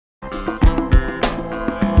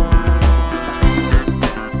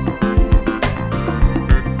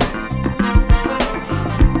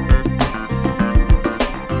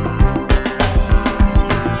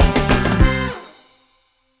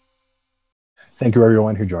Thank you,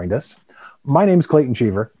 everyone who joined us. My name is Clayton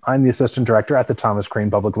Cheever. I'm the Assistant Director at the Thomas Crane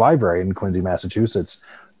Public Library in Quincy, Massachusetts.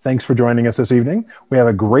 Thanks for joining us this evening. We have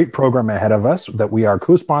a great program ahead of us that we are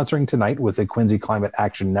co-sponsoring tonight with the Quincy Climate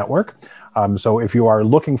Action Network. So if you are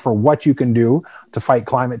looking for what you can do to fight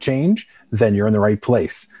climate change, then you're in the right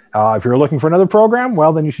place. If you're looking for another program,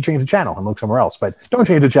 well, then you should change the channel and look somewhere else. But don't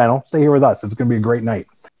change the channel. Stay here with us. It's going to be a great night.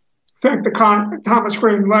 Thank the Thomas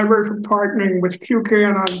Crane Library for partnering with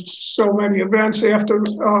QCAN on so many events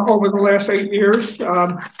over the last 8 years.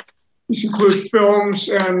 These include films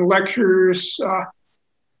and lectures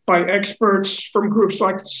by experts from groups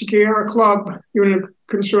like the Sierra Club, Unit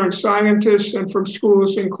Concerned Scientists, and from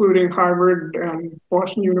schools including Harvard and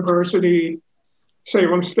Boston University,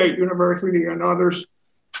 Salem State University, and others.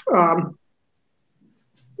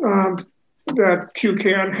 That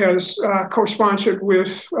QCAN has co-sponsored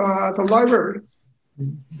with the library.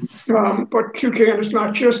 But QCAN is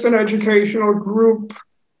not just an educational group.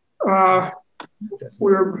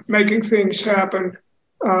 We're making things happen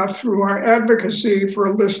through our advocacy. For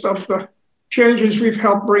a list of the changes we've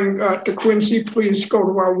helped bring to Quincy, please go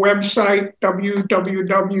to our website,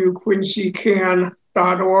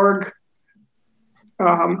 www.quincycan.org,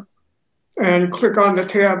 and click on the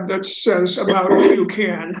tab that says About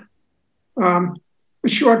QCAN. The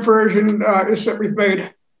short version is that we've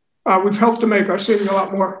helped to make our city a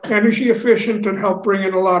lot more energy efficient and help bring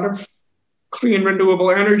in a lot of clean renewable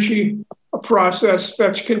energy, a process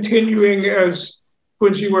that's continuing as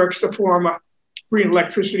Quincy works to form a green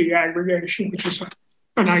electricity aggregation, which is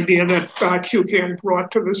an idea that QCAN brought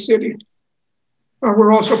to the city.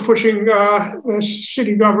 We're also pushing the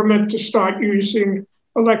city government to start using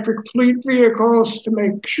electric fleet vehicles to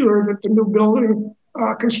make sure that the new building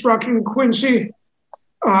construction in Quincy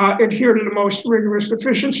adhere to the most rigorous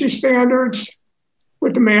efficiency standards.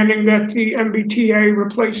 We're demanding that the MBTA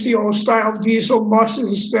replace the old style diesel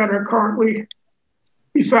buses that are currently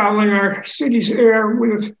befouling our city's air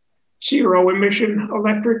with zero emission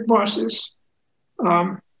electric buses.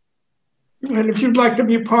 And if you'd like to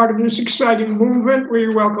be a part of this exciting movement, we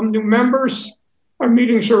welcome new members. Our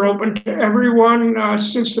meetings are open to everyone.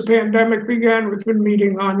 Since the pandemic began, we've been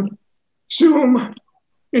meeting on Zoom.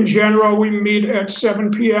 In general, we meet at 7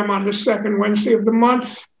 p.m. on the second Wednesday of the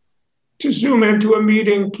month. To Zoom into a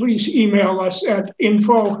meeting, please email us at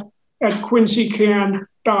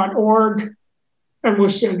info@quincycan.org, and we'll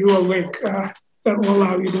send you a link that will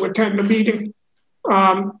allow you to attend the meeting.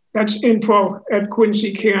 That's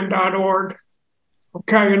info@quincycan.org.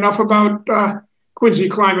 Okay, enough about Quincy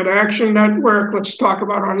Climate Action Network. Let's talk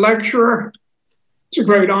about our lecturer. It's a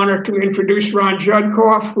great honor to introduce Ron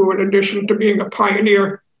Judkoff, who, in addition to being a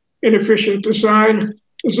pioneer in efficient design,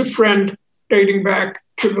 is a friend dating back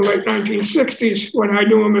to the late 1960s, when I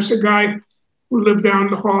knew him as a guy who lived down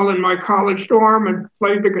the hall in my college dorm and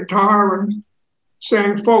played the guitar and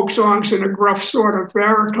sang folk songs in a gruff sort of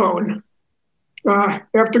baritone.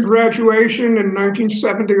 After graduation in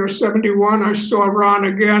 1970 or 71, I saw Ron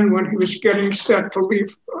again when he was getting set to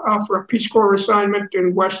leave for a Peace Corps assignment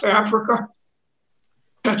in West Africa.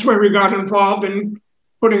 That's where we got involved in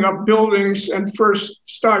putting up buildings and first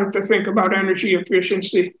started to think about energy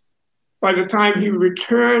efficiency. By the time he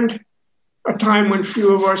returned, a time when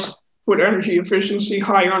few of us put energy efficiency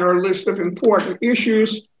high on our list of important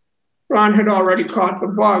issues, Ron had already caught the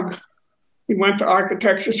bug. He went to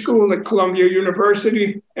architecture school at Columbia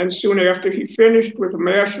University, and soon after he finished with a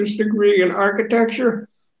master's degree in architecture,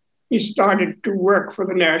 he started to work for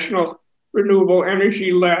the National Renewable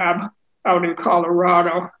Energy Lab out in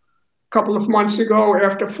Colorado. A couple of months ago,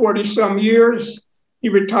 after 40-some years, he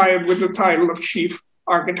retired with the title of Chief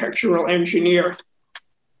Architectural Engineer.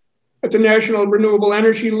 At the National Renewable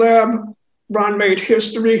Energy Lab, Ron made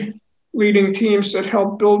history, leading teams that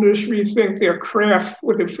help builders rethink their craft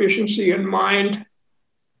with efficiency in mind.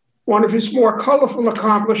 One of his more colorful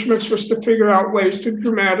accomplishments was to figure out ways to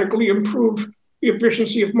dramatically improve the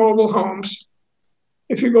efficiency of mobile homes.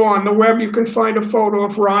 If you go on the web, you can find a photo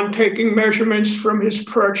of Ron taking measurements from his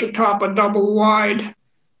perch atop a double wide.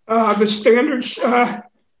 The standards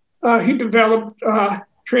he developed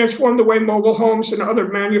transformed the way mobile homes and other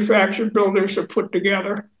manufactured buildings are put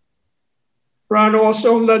together. Ron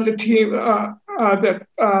also led the team that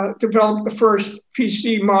developed the first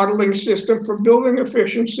PC modeling system for building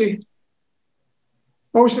efficiency.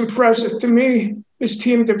 Most impressive to me, his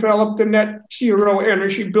team developed the net zero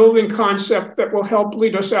energy building concept that will help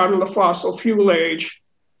lead us out of the fossil fuel age,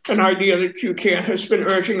 an idea that QCAN has been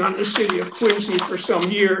urging on the city of Quincy for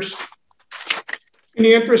some years. In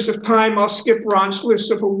the interest of time, I'll skip Ron's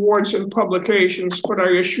list of awards and publications, but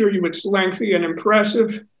I assure you it's lengthy and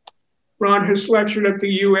impressive. Ron has lectured at the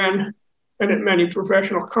UN and at many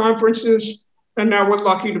professional conferences. And now we're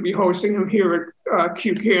lucky to be hosting him here at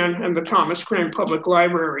QCAN and the Thomas Crane Public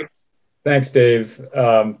Library. Thanks, Dave.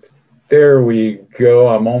 There we go.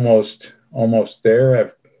 I'm almost there.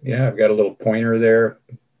 I've got a little pointer there.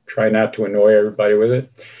 Try not to annoy everybody with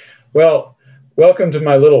it. Well, welcome to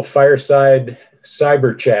my little fireside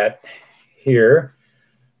cyber chat here.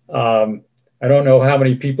 I don't know how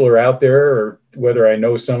many people are out there or whether I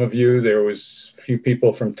know some of you. There was a few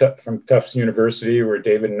people from Tufts University where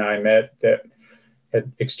David and I met that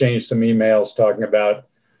had exchanged some emails talking about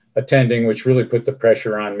attending, which really put the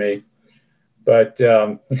pressure on me. But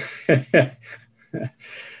the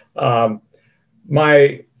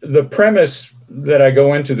premise that I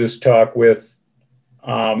go into this talk with,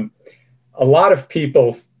 a lot of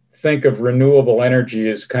people think of renewable energy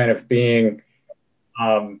as kind of being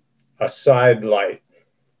a side light,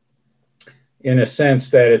 in a sense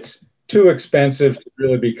that it's too expensive to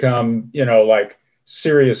really become, like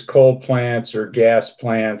serious coal plants or gas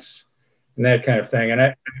plants and that kind of thing.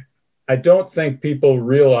 And I don't think people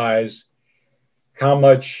realize how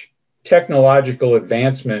much technological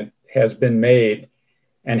advancement has been made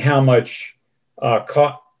and how much how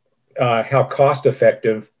cost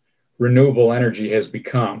effective renewable energy has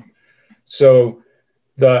become. So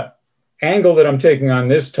the angle that I'm taking on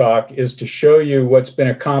this talk is to show you what's been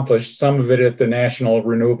accomplished, some of it at the National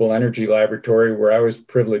Renewable Energy Laboratory, where I was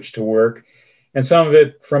privileged to work, and some of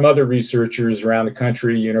it from other researchers around the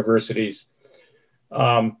country, universities.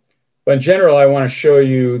 But in general, I want to show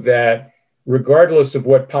you that regardless of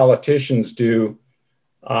what politicians do,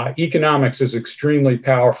 economics is extremely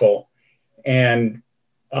powerful. And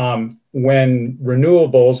when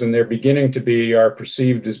renewables, and they're beginning to be, are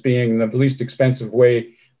perceived as being the least expensive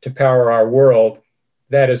way to power our world,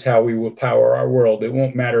 that is how we will power our world. It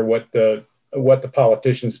won't matter what the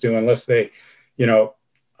politicians do unless they,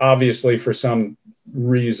 obviously for some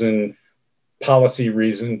reason, policy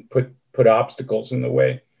reason, put obstacles in the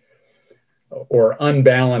way or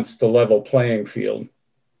unbalance the level playing field.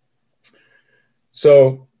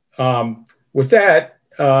 So with that,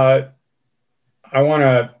 I want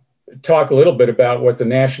to talk a little bit about what the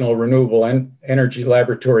National Renewable Energy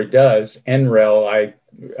Laboratory does. NREL, I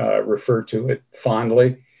refer to it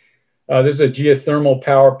fondly. This is a geothermal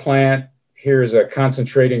power plant. Here's a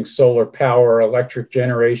concentrating solar power electric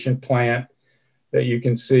generation plant that you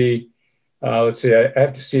can see. Let's see, I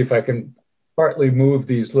have to see if I can partly move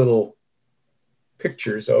these little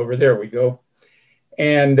pictures over. There we go.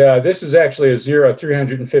 And this is actually a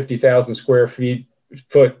 350,000 square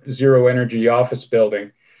foot zero energy office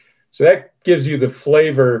building. So that gives you the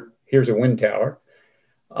flavor. Here's a wind tower.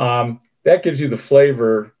 That gives you the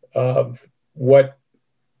flavor of what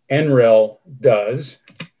NREL does.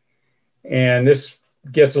 And this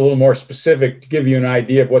gets a little more specific to give you an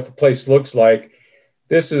idea of what the place looks like.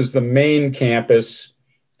 This is the main campus.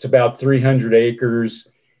 It's about 300 acres.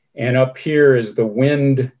 And up here is the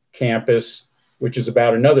wind campus, which is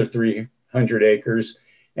about another 300 acres.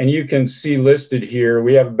 And you can see listed here,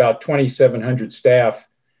 we have about 2,700 staff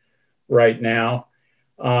right now.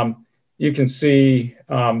 You can see,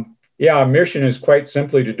 our mission is quite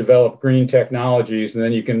simply to develop green technologies, and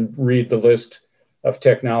then you can read the list of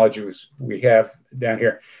technologies we have down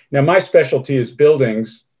here. Now, my specialty is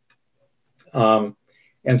buildings. And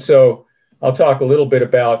so I'll talk a little bit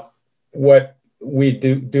about what we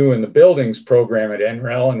do in the buildings program at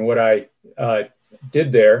NREL and what I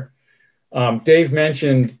did there. Dave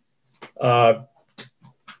mentioned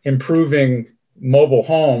improving mobile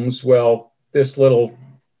homes. Well, this little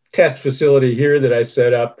test facility here that I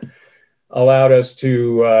set up allowed us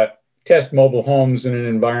to test mobile homes in an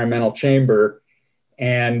environmental chamber.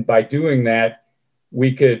 And by doing that,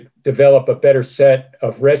 we could develop a better set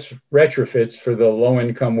of retrofits for the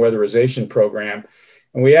low-income weatherization program.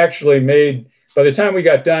 And we actually made, by the time we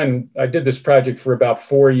got done, I did this project for about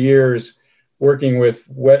 4 years, working with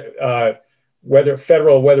federal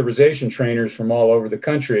weatherization trainers from all over the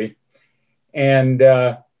country. And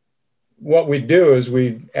what we do is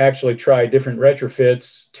we actually try different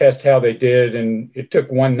retrofits, test how they did, and it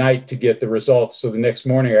took one night to get the results. So the next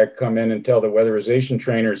morning I could come in and tell the weatherization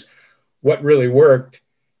trainers what really worked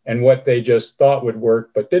and what they just thought would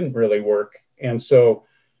work but didn't really work. And so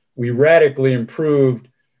we radically improved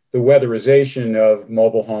the weatherization of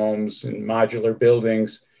mobile homes and modular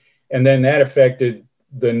buildings. And then that affected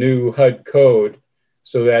the new HUD code,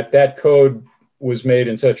 so that code was made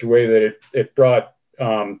in such a way that it brought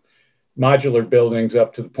modular buildings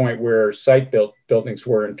up to the point where site-built buildings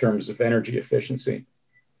were in terms of energy efficiency.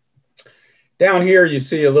 Down here, you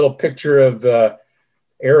see a little picture of the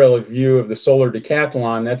aerial view of the solar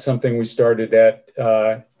decathlon. That's something we started at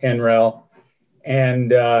NREL.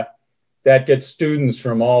 And that gets students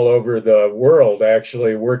from all over the world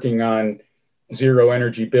actually working on zero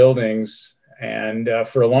energy buildings. And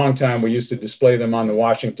for a long time, we used to display them on the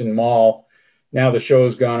Washington Mall. Now the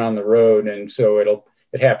show's gone on the road, and so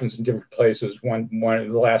it happens in different places. The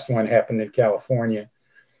last one happened in California.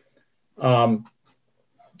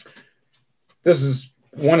 This is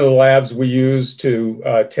one of the labs we use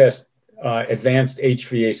to test advanced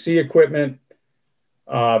HVAC equipment.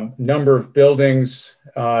 Number of buildings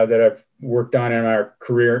that I've worked on in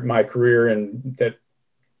my career, and that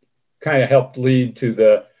kind of helped lead to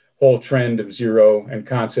the whole trend of zero and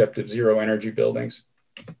concept of zero energy buildings.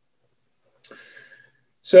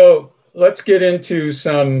 So let's get into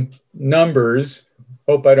some numbers.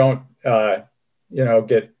 Hope I don't,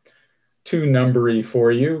 get too numbery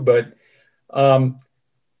for you, but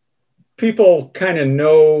people kind of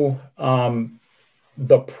know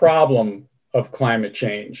the problem of climate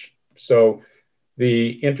change. So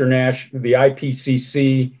the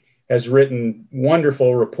IPCC has written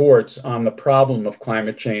wonderful reports on the problem of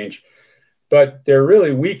climate change, but they're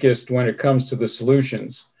really weakest when it comes to the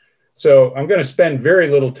solutions. So I'm going to spend very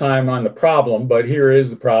little time on the problem, but here is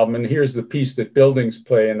the problem, and here's the piece that buildings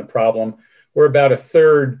play in the problem. We're about a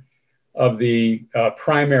third of the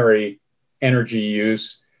primary energy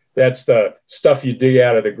use. That's the stuff you dig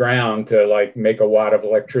out of the ground to like make a watt of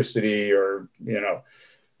electricity, or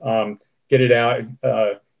get it out,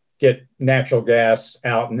 get natural gas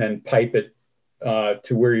out and then pipe it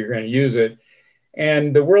to where you're going to use it.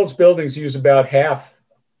 And the world's buildings use about half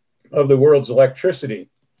of the world's electricity.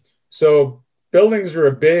 So buildings are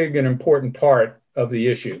a big and important part of the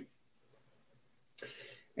issue.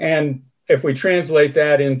 And if we translate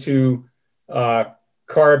that into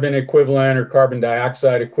carbon equivalent or carbon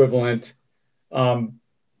dioxide equivalent,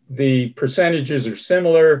 the percentages are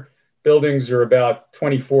similar. Buildings are about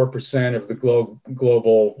 24% of the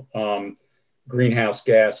global greenhouse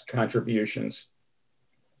gas contributions.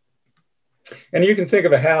 And you can think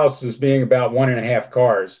of a house as being about 1.5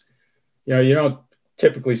 cars. You don't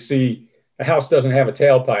typically see, a house doesn't have a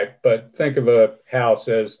tailpipe, but think of a house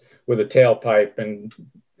as with a tailpipe, and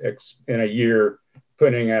in a year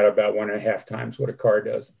putting out about 1.5 times what a car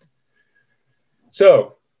does.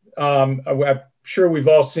 So I'm sure we've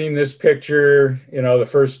all seen this picture, the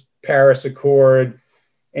first Paris Accord.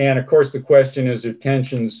 And of course, the question is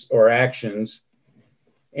intentions or actions.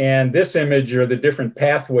 And this image are the different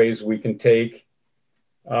pathways we can take.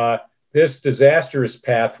 This disastrous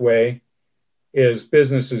pathway is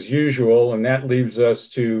business as usual, and that leaves us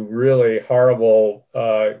to really horrible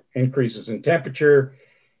increases in temperature.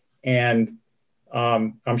 And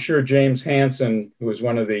I'm sure James Hansen, who was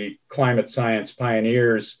one of the climate science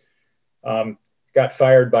pioneers, got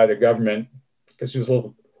fired by the government because he was a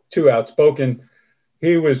little too outspoken.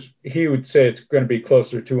 He would say it's going to be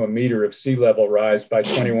closer to 1 meter of sea level rise by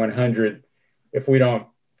 2100 if we don't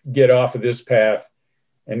get off of this path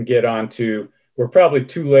and get onto, we're probably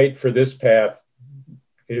too late for this path.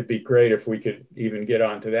 It'd be great if we could even get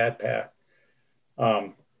onto that path.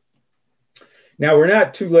 Now, we're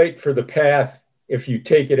not too late for the path if you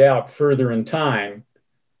take it out further in time,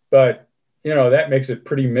 but that makes it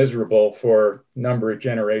pretty miserable for a number of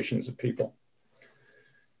generations of people.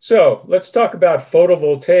 So let's talk about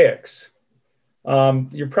photovoltaics.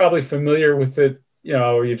 You're probably familiar with it.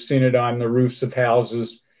 You've seen it on the roofs of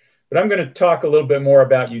houses, but I'm going to talk a little bit more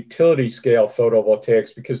about utility scale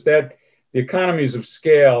photovoltaics, because the economies of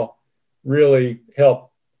scale really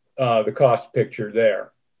help the cost picture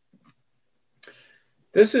there.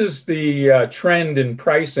 This is the trend in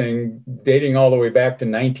pricing dating all the way back to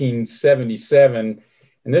 1977.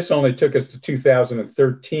 And this only took us to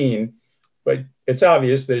 2013, but it's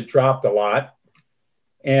obvious that it dropped a lot.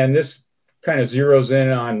 And this kind of zeroes in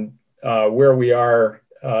on where we are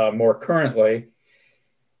more currently.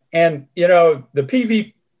 And, the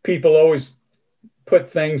PV people always put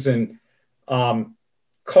things in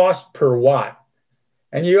cost per watt.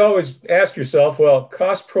 And you always ask yourself, well,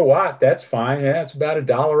 cost per watt, that's fine. Yeah, it's about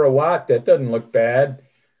 $1 a watt. That doesn't look bad.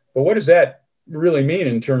 But what does that really mean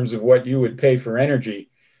in terms of what you would pay for energy?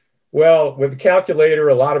 Well, with a calculator,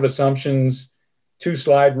 a lot of assumptions, 2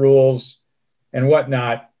 slide rules and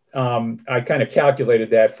whatnot, I kind of calculated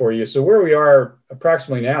that for you. So where we are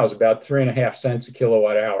approximately now is about 3.5 cents a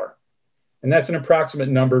kilowatt hour. And that's an approximate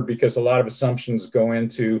number because a lot of assumptions go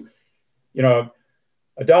into,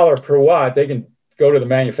 $1 per watt. They can go to the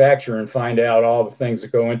manufacturer and find out all the things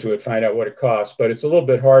that go into it, find out what it costs. But it's a little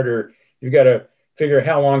bit harder. You've got to figure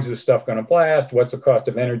how long is this stuff going to last? What's the cost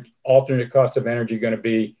of energy, alternate cost of energy going to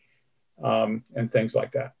be, and things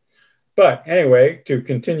like that. But anyway, to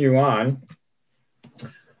continue on.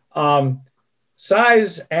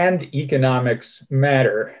 size and economics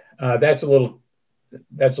matter. That's a little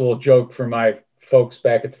joke for my folks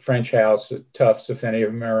back at the French House at Tufts, if any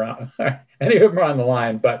of them are on, any of them are on the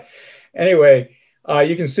line. But anyway,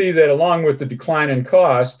 you can see that along with the decline in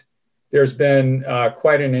cost, there's been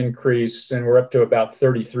quite an increase, and we're up to about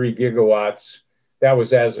 33 gigawatts. That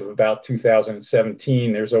was as of about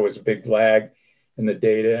 2017. There's always a big lag in the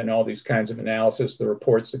data and all these kinds of analysis, the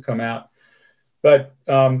reports that come out. But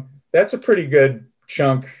that's a pretty good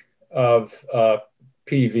chunk of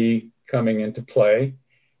PV coming into play.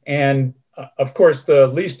 And of course, the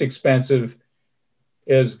least expensive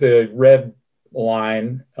is the red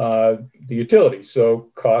line, the utility.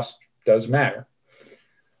 So cost does matter.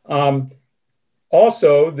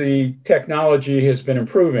 Also, the technology has been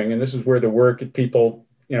improving, and this is where the work at people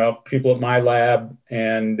at my lab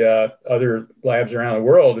and other labs around the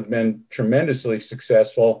world have been tremendously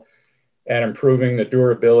successful at improving the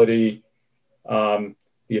durability, the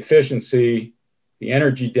efficiency, the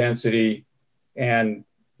energy density, and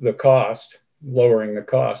the cost, lowering the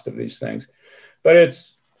cost of these things. But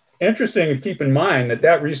it's interesting to keep in mind that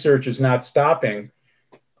that research is not stopping.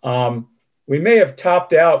 We may have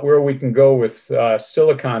topped out where we can go with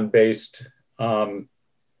silicon-based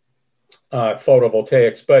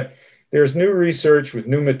photovoltaics, but there's new research with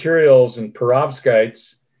new materials and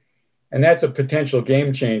perovskites, and that's a potential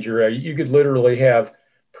game changer. You could literally have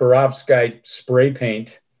perovskite spray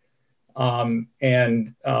paint, and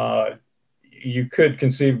you could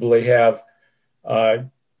conceivably have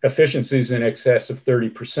efficiencies in excess of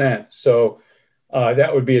 30%. So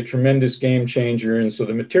that would be a tremendous game changer. And so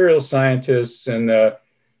the materials scientists and the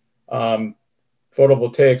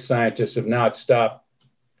photovoltaic scientists have not stopped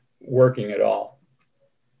working at all.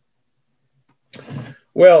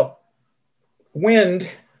 Well, wind,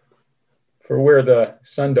 for where the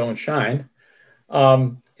sun don't shine,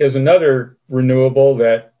 is another renewable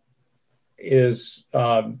that is,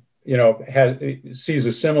 sees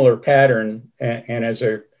a similar pattern and is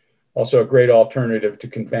also a great alternative to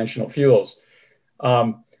conventional fuels.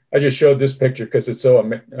 I just showed this picture because it's so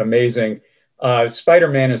amazing.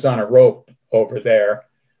 Spider-Man is on a rope over there,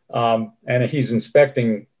 and he's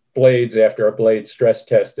inspecting blades after a blade stress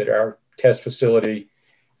test at our test facility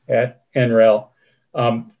at NREL.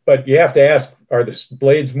 But you have to ask, are the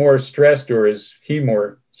blades more stressed or is he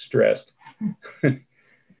more stressed?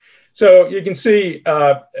 So you can see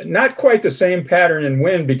not quite the same pattern in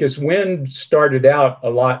wind, because wind started out a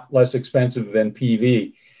lot less expensive than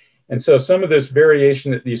PV. And so some of this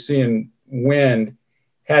variation that you see in wind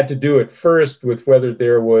had to do at first with whether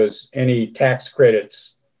there was any tax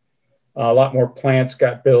credits. A lot more plants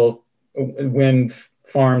got built, wind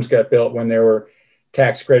farms got built when there were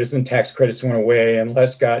tax credits, and tax credits went away and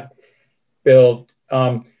less got built.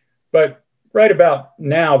 But right about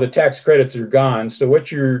now, the tax credits are gone. So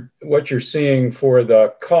what you're seeing for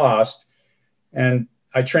the cost, and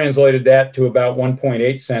I translated that to about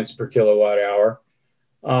 1.8 cents per kilowatt hour.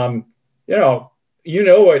 You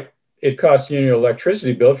know what it costs you in your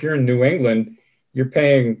electricity bill. If you're in New England, you're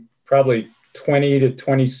paying probably 20 to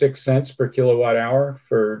 26 cents per kilowatt hour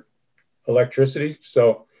for electricity.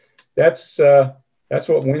 So that's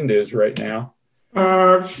what wind is right now.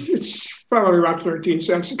 It's probably about 13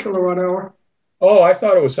 cents a kilowatt hour. Oh, I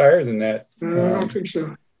thought it was higher than that. I don't think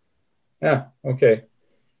so. Yeah, okay.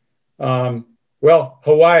 Well,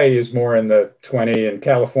 Hawaii is more in the 20, and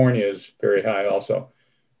California is very high also.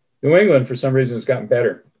 New England, for some reason, has gotten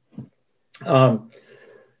better.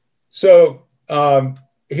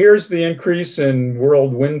 Here's the increase in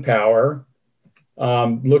world wind power.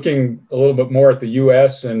 Looking a little bit more at the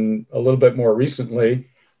US and a little bit more recently,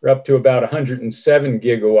 we're up to about 107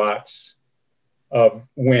 gigawatts of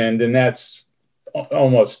wind, and that's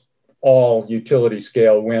almost all utility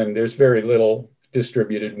scale wind. There's very little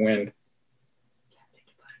distributed wind.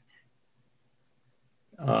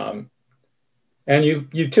 And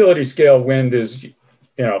utility scale wind is,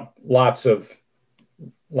 lots of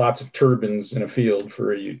turbines in a field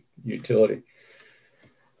for a utility.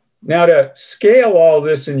 Now, to scale all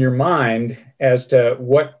this in your mind as to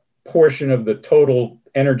what portion of the total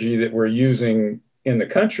energy that we're using in the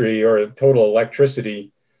country, or total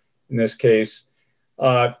electricity in this case,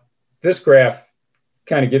 this graph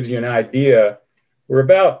kind of gives you an idea. We're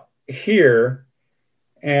about here.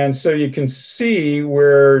 And so you can see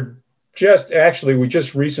we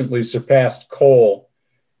just recently surpassed coal.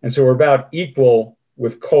 And so we're about equal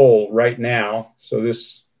with coal right now. So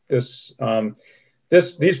this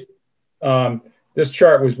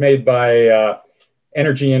chart was made by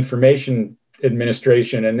Energy Information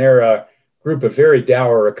Administration, and they're a group of very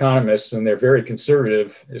dour economists, and they're very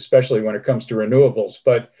conservative, especially when it comes to renewables.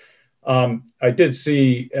 But I did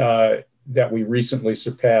see that we recently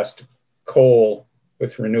surpassed coal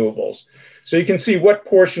with renewables. So you can see what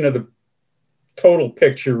portion of the total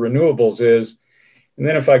picture renewables is. And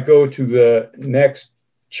then if I go to the next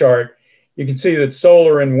chart, you can see that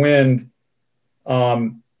solar and wind,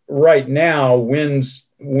 right now,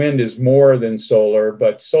 wind is more than solar,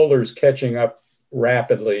 but solar is catching up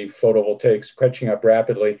rapidly, photovoltaics catching up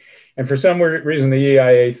rapidly. And for some reason, the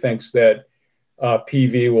EIA thinks that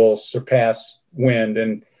PV will surpass wind.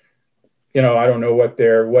 And, you know, I don't know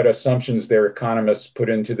what assumptions their economists put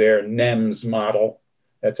into their NEMS model.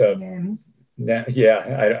 That's a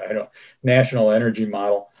I don't National Energy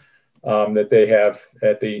Model that they have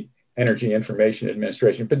at the Energy Information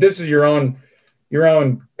Administration. But this is your own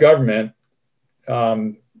government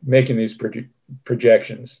making these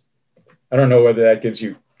projections. I don't know whether that gives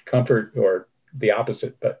you comfort or the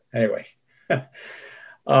opposite, but anyway.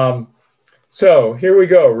 So here we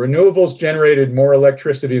go. Renewables generated more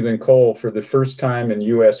electricity than coal for the first time in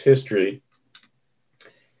US history.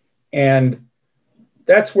 And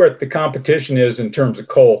that's where the competition is in terms of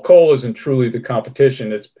coal. Coal isn't truly the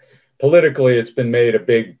competition. It's politically, it's been made a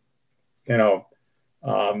big, you know,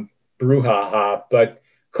 brouhaha, but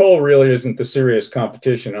coal really isn't the serious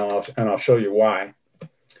competition, and I'll show you why.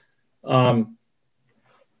 Coal's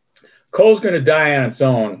going to die on its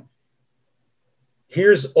own.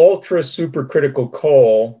 Here's ultra supercritical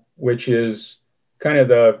coal, which is kind of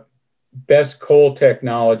the best coal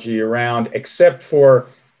technology around, except for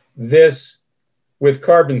this with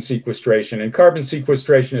carbon sequestration. And carbon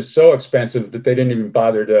sequestration is so expensive that they didn't even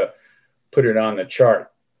bother to put it on the chart.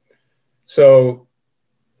 So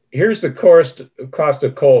here's the cost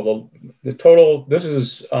of coal. The total, this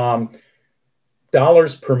is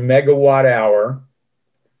dollars per megawatt hour.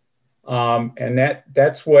 And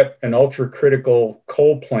that's what an ultra critical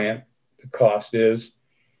coal plant cost is.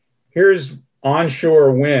 Here's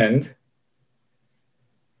onshore wind.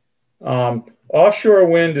 Offshore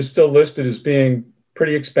wind is still listed as being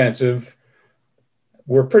pretty expensive.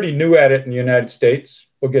 We're pretty new at it in the United States.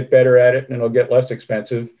 We'll get better at it and it'll get less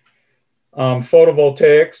expensive.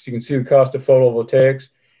 Photovoltaics, you can see the cost of photovoltaics.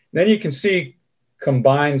 And then you can see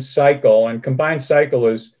combined cycle, and combined cycle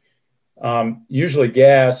is usually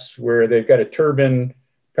gas, where they've got a turbine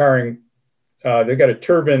powering, they've got a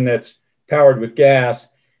turbine that's powered with gas,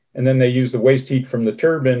 and then they use the waste heat from the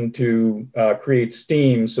turbine to create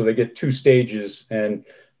steam. So they get two stages, and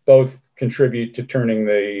both contribute to turning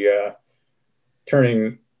the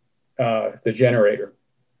generator.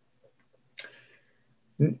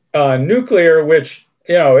 Nuclear, which,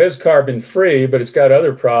 you know, is carbon free, but it's got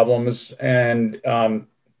other problems, and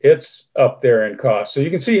it's up there in cost. So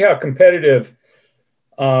you can see how competitive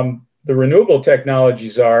the renewable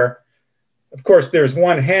technologies are. Of course, there's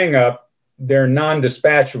one hang up. They're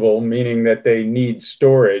non-dispatchable, meaning that they need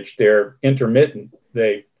storage. They're intermittent.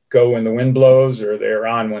 They go when the wind blows, or they're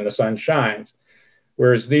on when the sun shines.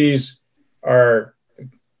 Whereas these are,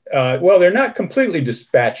 well, they're not completely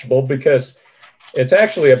dispatchable, because it's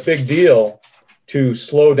actually a big deal to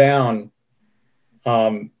slow down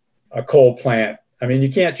a coal plant. I mean,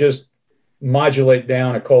 you can't just modulate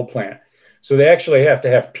down a coal plant. So they actually have to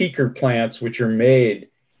have peaker plants, which are made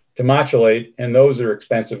to modulate, and those are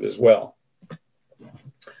expensive as well.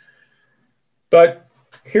 But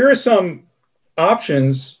here are some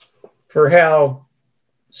options for how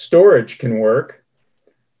storage can work.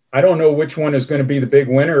 I don't know which one is going to be the big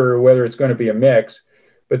winner or whether it's going to be a mix,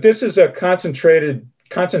 but this is a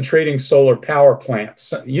concentrating solar power plant.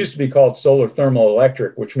 It used to be called solar thermal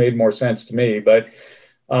electric, which made more sense to me. But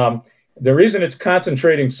the reason it's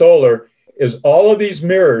concentrating solar is all of these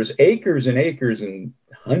mirrors, acres and acres and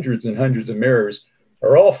hundreds of mirrors,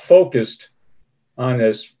 are all focused on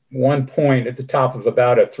this one point at the top of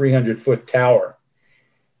about a 300-foot tower.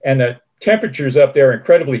 And the temperatures up there are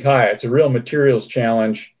incredibly high. It's a real materials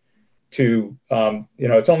challenge to, you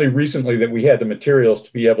know, it's only recently that we had the materials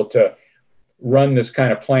to be able to run this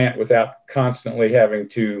kind of plant without constantly having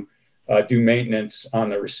to do maintenance on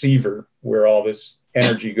the receiver where all this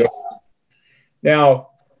energy goes. Now,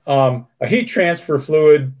 a heat transfer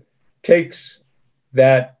fluid takes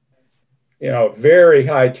that, you know, very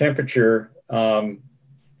high temperature,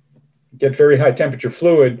 get very high temperature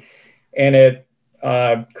fluid, and it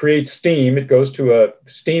creates steam. It goes to a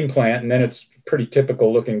steam plant, and then it's a pretty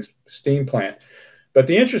typical looking steam plant. But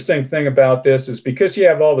the interesting thing about this is, because you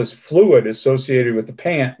have all this fluid associated with the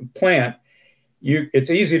plant, it's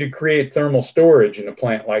easy to create thermal storage in a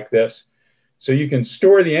plant like this. So you can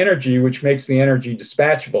store the energy, which makes the energy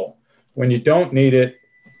dispatchable. When you don't need it,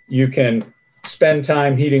 you can spend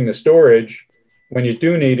time heating the storage. When you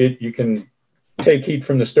do need it, you can take heat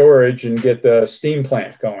from the storage and get the steam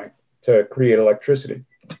plant going to create electricity.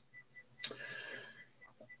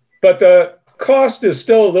 But the cost is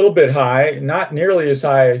still a little bit high, not nearly as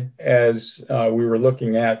high as we were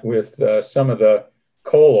looking at with some of the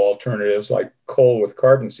coal alternatives, like coal with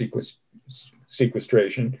carbon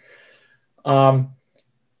sequestration.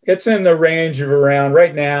 It's in the range of around,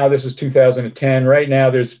 right now, this is 2010, right now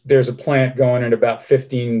there's a plant going at about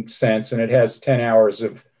 15 cents and it has 10 hours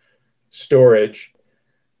of storage.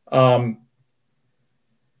 The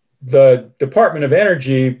Department of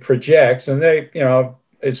Energy projects, and they,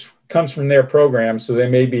 it comes from their program, so they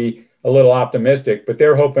may be a little optimistic, but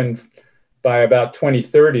they're hoping by about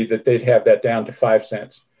 2030 that they'd have that down to 5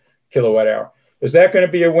 cents kilowatt hour. Is that going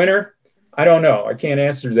to be a winner? I don't know. I can't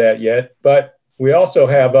answer that yet, but we also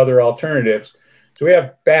have other alternatives. So we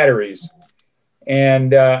have batteries.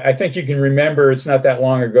 And I think you can remember it's not that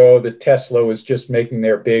long ago that Tesla was just making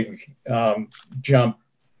their big jump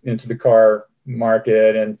into the car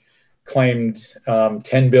market and claimed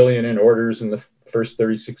 10 billion in orders in the first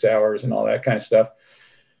 36 hours and all that kind of stuff.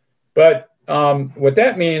 But what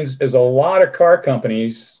that means is a lot of car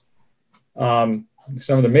companies, some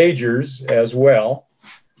of the majors as well,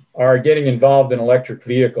 are getting involved in electric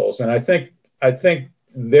vehicles. And I think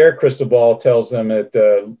their crystal ball tells them that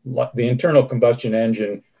the internal combustion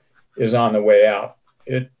engine is on the way out.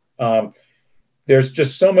 There's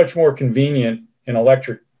just so much more convenience in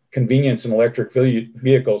electric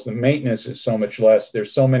vehicles. The maintenance is so much less.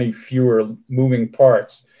 There's so many fewer moving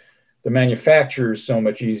parts. The manufacture is so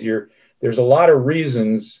much easier. There's a lot of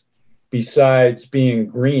reasons besides being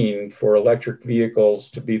green for electric vehicles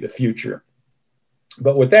to be the future.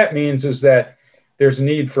 But what that means is that there's a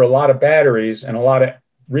need for a lot of batteries, and a lot of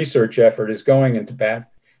research effort is going into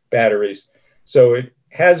batteries. So it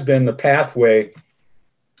has been the pathway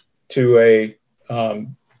to a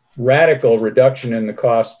radical reduction in the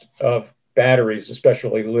cost of batteries,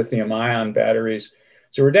 especially lithium-ion batteries.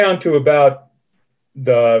 So we're down to about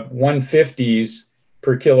the 150s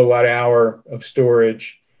per kilowatt hour of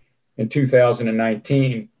storage in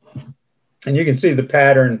 2019. And you can see the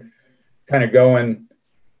pattern kind of going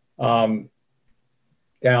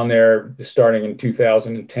down there starting in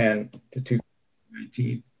 2010 to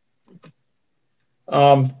 2019.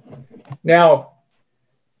 Now,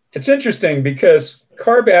 it's interesting because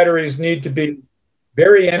car batteries need to be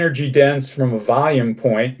very energy dense from a volume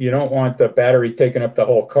point. You don't want the battery taking up the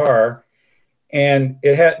whole car. And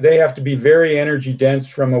they have to be very energy dense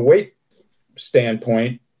from a weight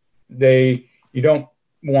standpoint. You don't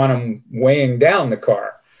want them weighing down the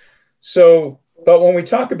car. So, but when we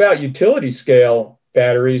talk about utility scale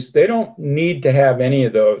batteries, they don't need to have any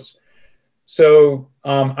of those. So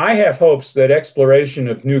I have hopes that exploration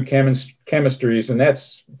of new chemistries, and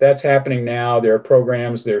that's happening now. There are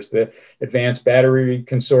programs. There's the Advanced Battery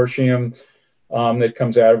Consortium that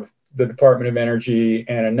comes out of the Department of Energy,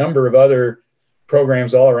 and a number of other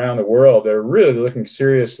programs all around the world that are really looking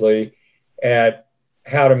seriously at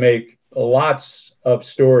how to make lots of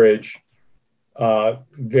storage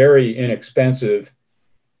very inexpensive.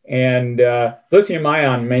 And lithium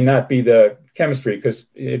ion may not be the chemistry because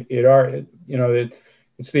it's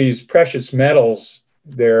these precious metals.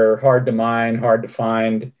 They're hard to mine, hard to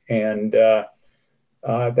find, and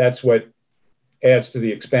that's what adds to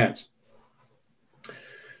the expense.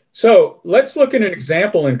 So let's look at an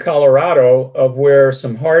example in Colorado of where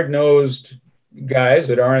some hard-nosed guys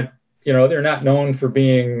that aren't, they're not known for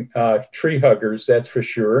being tree huggers, that's for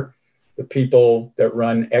sure. The people that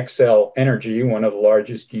run Xcel Energy, one of the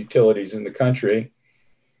largest utilities in the country.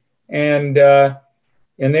 And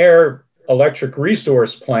in their electric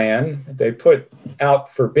resource plan, they put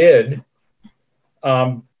out for bid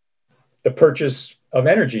the purchase of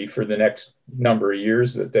energy for the next number of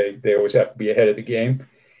years that they always have to be ahead of the game.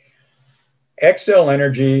 Xcel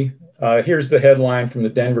Energy, here's the headline from the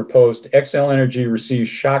Denver Post. Xcel Energy receives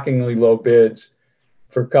shockingly low bids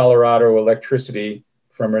for Colorado electricity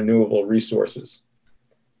from renewable resources.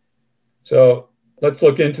 So let's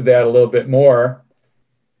look into that a little bit more.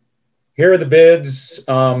 Here are the bids.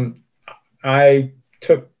 I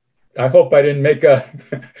hope I didn't make a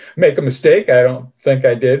mistake. I don't think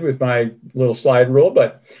I did with my little slide rule,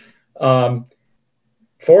 but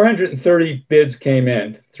 430 bids came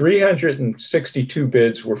in. 362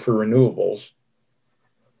 bids were for renewables.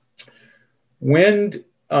 Wind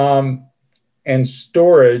and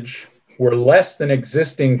storage were less than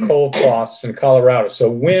existing coal costs in Colorado.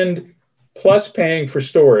 So wind plus paying for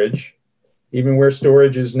storage, even where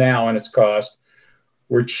storage is now and its cost,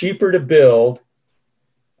 were cheaper to build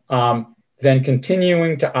than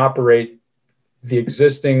continuing to operate the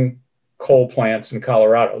existing coal plants in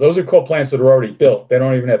Colorado. Those are coal plants that are already built. They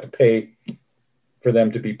don't even have to pay for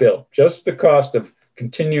them to be built. Just the cost of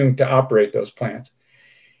continuing to operate those plants.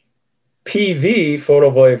 PV,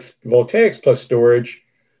 photovoltaics plus storage,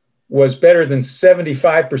 was better than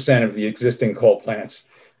 75% of the existing coal plants.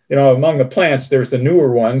 You know, among the plants, there's the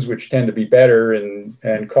newer ones, which tend to be better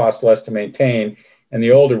and cost less to maintain, and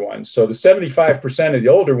the older ones. So the 75% of the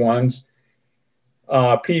older ones,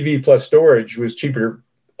 PV plus storage was cheaper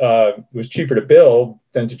to build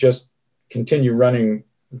than to just continue running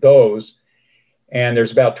those. And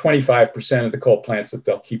there's about 25% of the coal plants that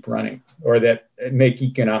they'll keep running, or that make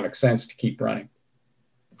economic sense to keep running.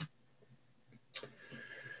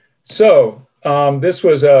 So this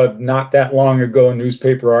was a not that long ago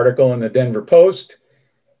newspaper article in the Denver Post.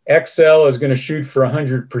 Xcel is going to shoot for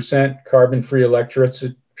 100% carbon-free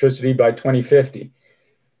electricity by 2050.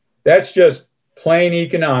 That's just plain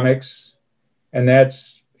economics, and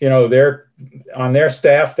that's, you know, on their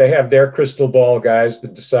staff, they have their crystal ball guys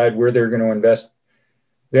that decide where they're going to invest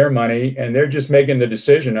their money, and they're just making the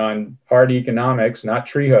decision on hard economics, not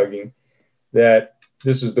tree hugging, that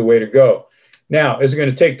this is the way to go. Now, is it going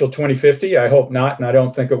to take till 2050? I hope not, and I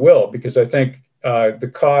don't think it will, because I think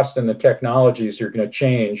the cost and the technologies are going to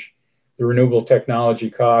change. The renewable technology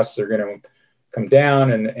costs are going to come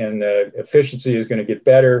down, and the efficiency is going to get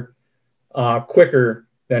better quicker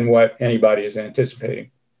than what anybody is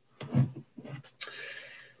anticipating.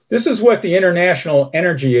 This is what the International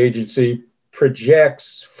Energy Agency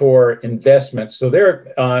projects for investments. So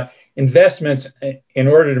their investments in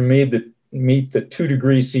order to meet the 2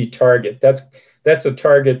 degrees C target. That's a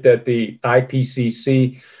target that the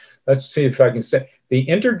IPCC, let's see if I can say, the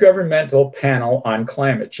Intergovernmental Panel on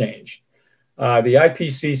Climate Change. The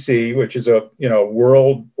IPCC, which is a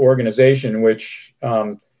world organization which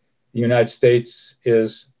the United States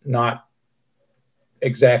is not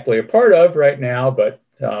exactly a part of right now, but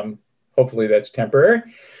hopefully that's temporary.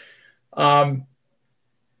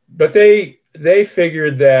 But they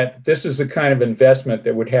figured that this is the kind of investment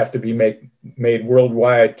that would have to be made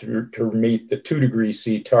worldwide to meet the 2 degrees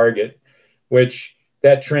C target, which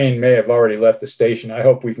that train may have already left the station. I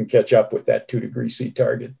hope we can catch up with that 2 degrees C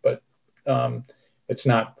target, but it's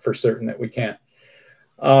not for certain that we can.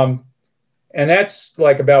 And that's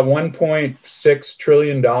like about $1.6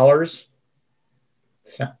 trillion.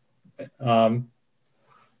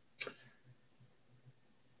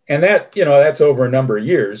 And that, that's over a number of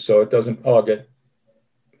years, so it doesn't all get,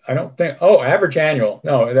 I don't think, average annual.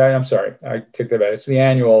 No, I'm sorry, I took that back. It's the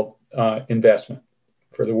annual investment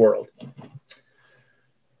for the world.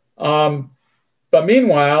 But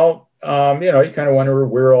meanwhile, you kind of wonder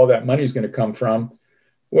where all that money is going to come from.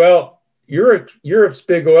 Well, Europe's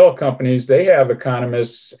big oil companies, they have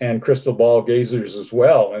economists and crystal ball gazers as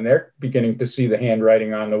well, and they're beginning to see the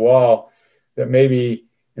handwriting on the wall that maybe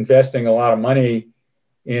investing a lot of money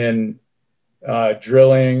in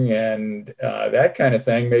drilling and that kind of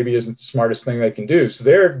thing maybe isn't the smartest thing they can do. So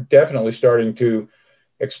they're definitely starting to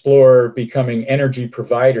explore becoming energy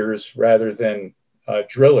providers rather than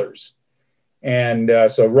drillers. And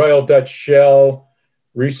so Royal Dutch Shell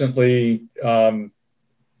recently got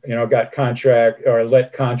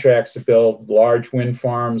let contracts to build large wind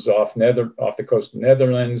farms off the coast of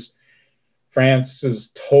Netherlands.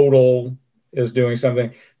 France's Total is doing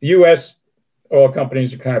something. The U.S. oil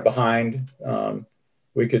companies are kind of behind.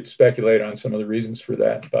 We could speculate on some of the reasons for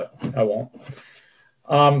that, but I won't.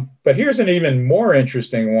 But here's an even more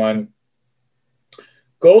interesting one.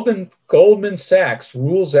 Goldman Sachs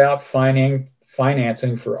rules out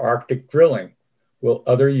financing for Arctic drilling. Will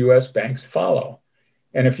other U.S. banks follow?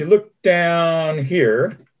 And if you look down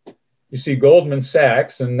here, you see Goldman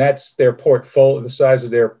Sachs, and that's their portfolio, the size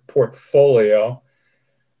of their portfolio.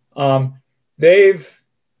 They've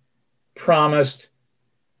promised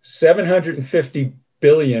 $750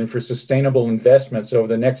 billion for sustainable investments over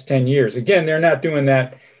the next 10 years. Again, they're not doing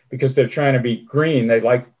that because they're trying to be green. They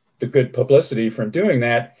like the good publicity from doing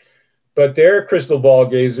that, but their crystal ball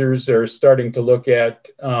gazers are starting to look at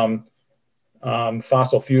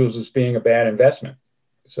fossil fuels as being a bad investment.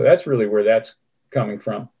 So that's really where that's coming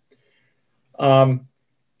from.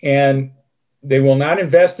 And they will not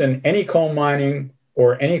invest in any coal mining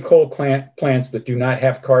or any coal plants that do not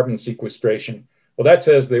have carbon sequestration. Well, that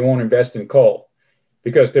says they won't invest in coal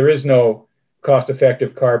because there is no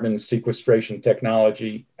cost-effective carbon sequestration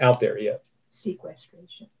technology out there yet.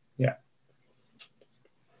 Sequestration. Yeah.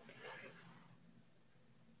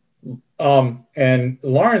 And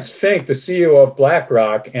Lawrence Fink, the CEO of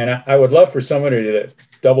BlackRock, and I would love for somebody to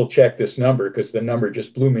double check this number because the number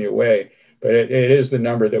just blew me away, but it is the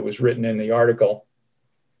number that was written in the article,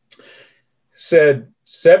 said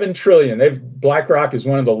 7 trillion. BlackRock is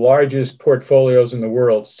one of the largest portfolios in the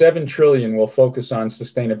world. 7 trillion will focus on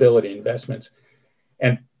sustainability investments.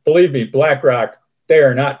 And believe me, BlackRock, they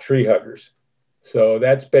are not tree huggers. So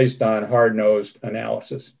that's based on hard-nosed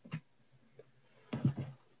analysis.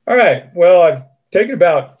 All right, well, I've taken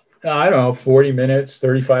about, I don't know, 40 minutes,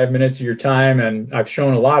 35 minutes of your time, and I've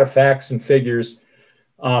shown a lot of facts and figures.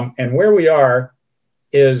 And where we are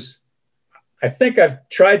is, I think I've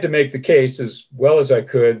tried to make the case as well as I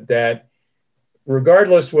could that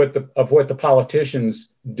regardless of what the politicians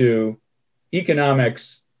do,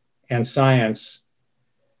 economics and science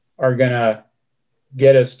are going to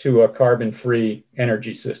get us to a carbon-free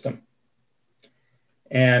energy system.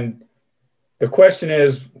 And the question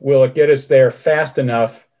is, will it get us there fast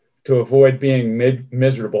enough to avoid being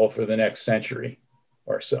miserable for the next century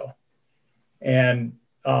or so? And,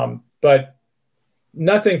 but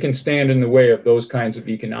nothing can stand in the way of those kinds of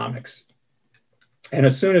economics. And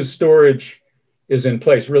as soon as storage is in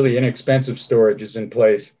place, really inexpensive storage is in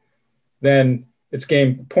place, then it's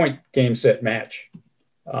game set match.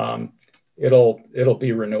 It'll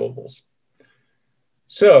be renewables.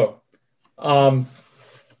 So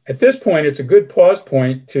at this point, it's a good pause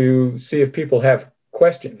point to see if people have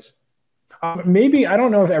questions. Maybe, I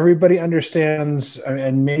don't know if everybody understands,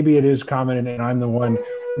 and maybe it is common and I'm the one.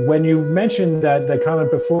 When you mentioned that the comment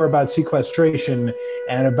before about sequestration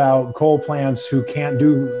and about coal plants who can't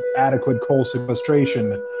do adequate coal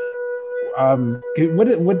sequestration, what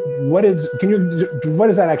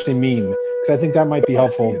does that actually mean? Because I think that might be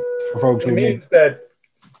helpful for folks who means that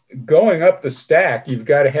going up the stack, you've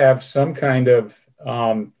got to have some kind of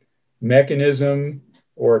mechanism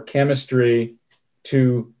or chemistry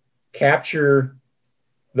to capture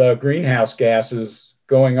the greenhouse gases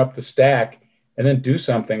going up the stack and then do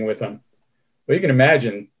something with them. Well, you can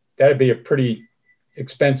imagine that'd be a pretty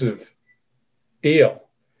expensive deal.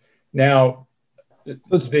 Now, so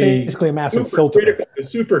it's basically a massive filter. The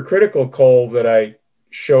supercritical coal that I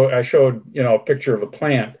showed, a picture of a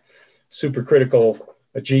plant, supercritical,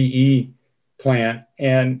 a GE plant,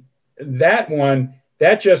 and that one,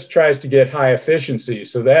 that just tries to get high efficiency.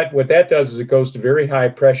 So that what that does is it goes to very high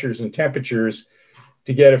pressures and temperatures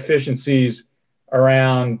to get efficiencies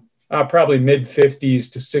around probably mid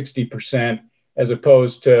 50s to 60%, as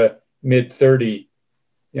opposed to mid 30,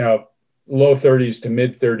 low 30s to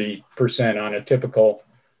mid 30% on a typical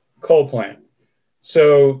coal plant.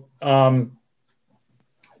 So,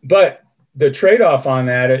 but the trade-off on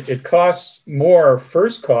that, it costs more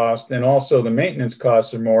first cost, and also the maintenance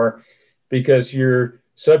costs are more because you're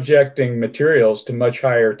subjecting materials to much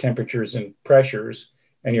higher temperatures and pressures,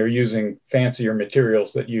 and you're using fancier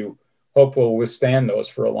materials that you hope will withstand those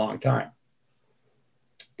for a long time.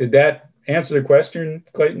 Did that answer the question,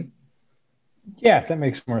 Clayton? Yeah, that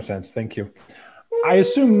makes more sense. Thank you. I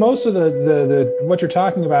assume most of the what you're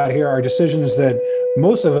talking about here are decisions that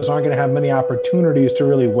most of us aren't going to have many opportunities to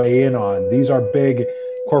really weigh in on. These are big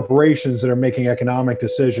corporations that are making economic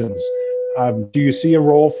decisions. Do you see a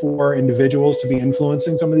role for individuals to be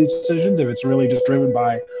influencing some of these decisions if it's really just driven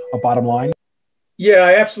by a bottom line? Yeah,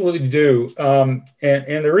 I absolutely do. And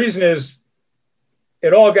the reason is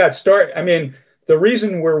it all got started. I mean, the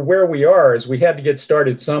reason we're where we are is we had to get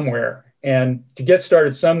started somewhere. And to get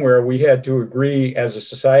started somewhere, we had to agree as a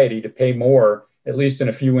society to pay more, at least in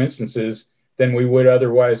a few instances, than we would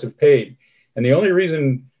otherwise have paid. And the only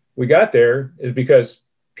reason we got there is because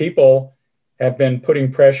people have been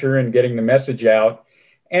putting pressure and getting the message out.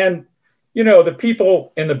 And, the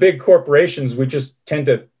people in the big corporations, we just tend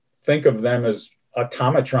to think of them as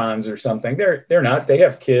automatrons or something. They're not. They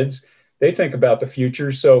have kids. They think about the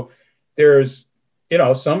future. So there's,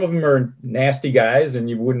 some of them are nasty guys and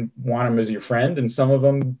you wouldn't want them as your friend, and some of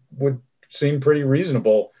them would seem pretty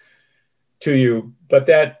reasonable to you. But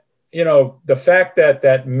that, the fact that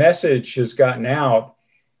that message has gotten out,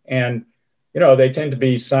 and, they tend to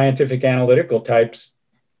be scientific analytical types,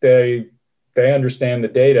 they understand the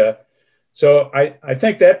data. So I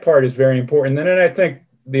think that part is very important. And then I think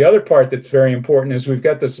the other part that's very important is we've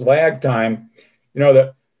got this lag time.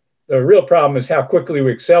 The real problem is how quickly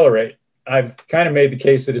we accelerate. I've kind of made the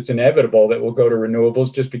case that it's inevitable that we'll go to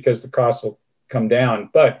renewables just because the costs will come down.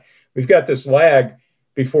 But we've got this lag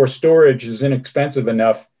before storage is inexpensive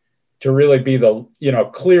enough to really be the,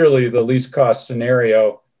 clearly the least cost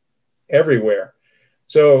scenario everywhere.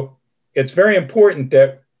 So it's very important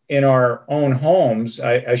that in our own homes,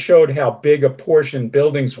 I showed how big a portion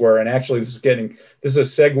buildings were. And actually this is a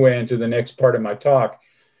segue into the next part of my talk.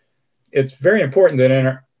 It's very important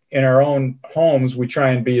that in our own homes, we try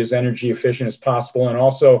and be as energy efficient as possible. And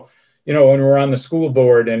also, when we're on the school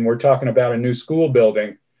board and we're talking about a new school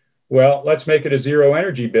building, Well, let's make it a zero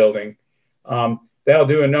energy building. That'll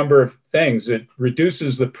do a number of things. It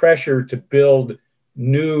reduces the pressure to build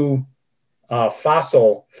new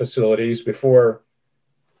fossil facilities before,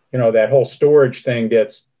 that whole storage thing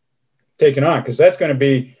gets taken on, because that's going to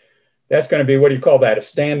be, what do you call that? A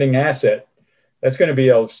standing asset. That's going to be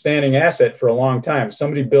a standing asset for a long time.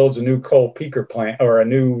 Somebody builds a new coal peaker plant or a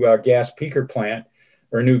new gas peaker plant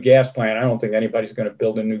or a new gas plant. I don't think anybody's going to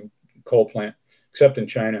build a new coal plant except in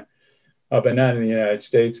China, but not in the United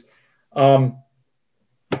States.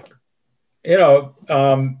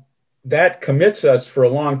 That commits us for a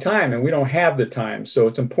long time, and we don't have the time. So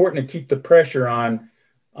it's important to keep the pressure on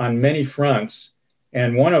many fronts.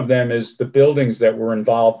 And one of them is the buildings that we're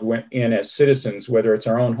involved in as citizens, whether it's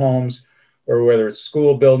our own homes or whether it's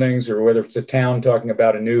school buildings or whether it's a town talking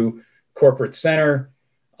about a new corporate center.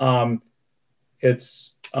 And it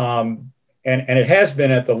has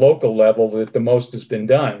been at the local level that the most has been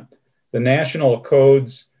done. The national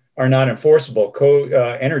codes are not enforceable.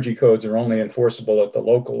 Energy codes are only enforceable at the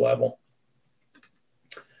local level.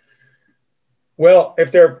 Well,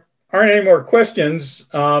 if there aren't any more questions,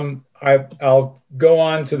 I'll go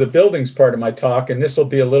on to the buildings part of my talk, and this will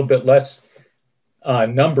be a little bit less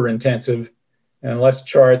number intensive and less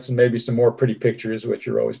charts and maybe some more pretty pictures, which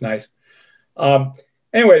are always nice.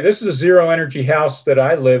 Anyway, this is a zero energy house that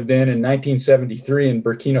I lived in 1973 in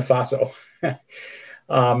Burkina Faso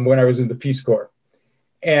when I was in the Peace Corps.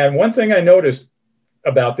 And one thing I noticed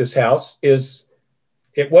about this house is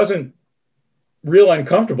it wasn't real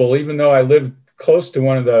uncomfortable, even though I lived close to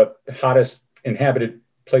one of the hottest inhabited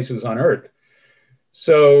places on Earth.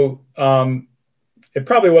 So it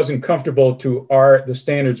probably wasn't comfortable to the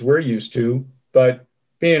standards we're used to, but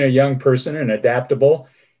being a young person and adaptable,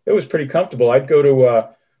 it was pretty comfortable. I'd go to a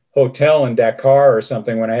hotel in Dakar or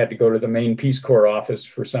something when I had to go to the main Peace Corps office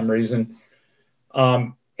for some reason,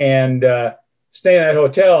 and stay in that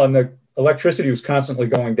hotel, and the electricity was constantly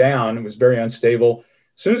going down. It was very unstable.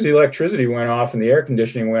 As soon as the electricity went off and the air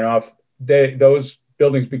conditioning went off, those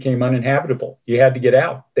buildings became uninhabitable. You had to get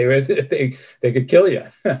out. They could kill you.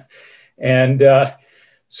 And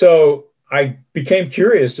so I became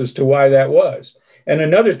curious as to why that was. And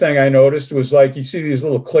another thing I noticed was, like, you see these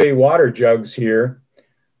little clay water jugs here.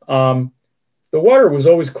 The water was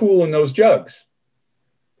always cool in those jugs.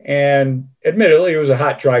 And admittedly, it was a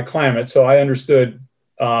hot, dry climate, so I understood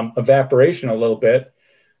evaporation a little bit.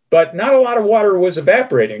 But not a lot of water was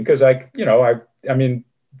evaporating because I mean,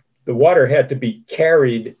 the water had to be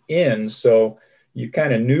carried in, so you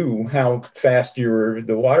kind of knew how fast the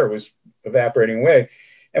water was evaporating away.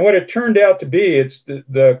 And what it turned out to be, it's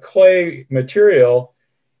the clay material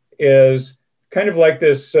is kind of like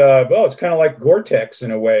this, it's kind of like Gore-Tex in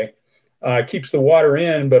a way. It keeps the water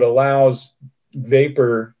in, but allows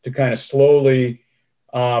vapor to kind of slowly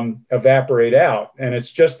evaporate out. And it's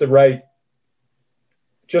just the right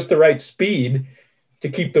speed to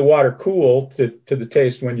keep the water cool to the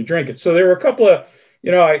taste when you drink it. So there were a couple of,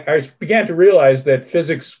 I began to realize that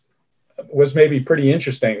physics was maybe pretty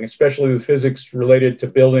interesting, especially the physics related to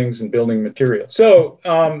buildings and building materials. So,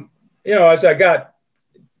 as I got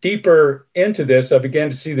deeper into this, I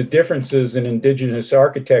began to see the differences in indigenous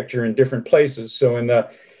architecture in different places. So in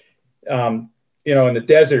the, in the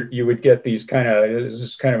desert, you would get these this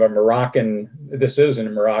is kind of a Moroccan, this is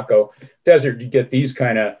in Morocco desert, you get these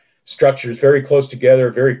kind of structures very close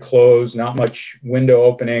together, very closed, not much window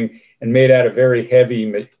opening, and made out of very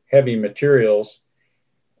heavy materials.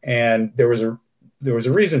 And there was a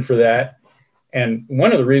reason for that. And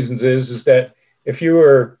one of the reasons is that if you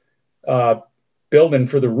were building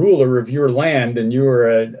for the ruler of your land and you were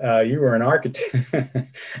an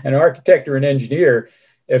architect, or an engineer,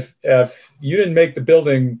 if you didn't make the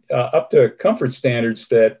building up to comfort standards,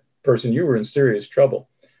 you were in serious trouble.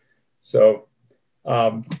 So,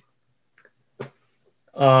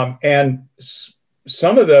 and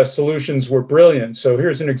some of the solutions were brilliant. So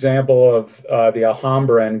here's an example of the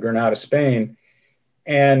Alhambra in Granada, Spain.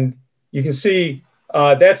 And you can see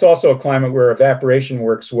that's also a climate where evaporation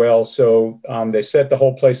works well. So they set the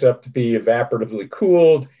whole place up to be evaporatively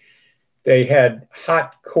cooled. They had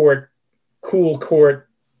hot court, cool court,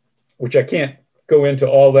 which I can't go into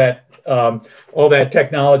all that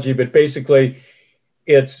technology, but basically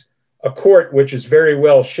it's a court which is very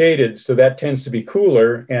well shaded, so that tends to be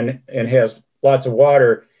cooler and has lots of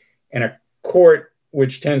water, and a court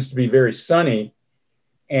which tends to be very sunny,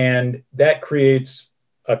 and that creates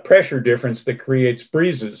a pressure difference that creates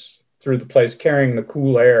breezes through the place, carrying the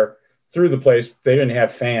cool air through the place. They didn't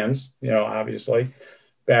have fans, obviously,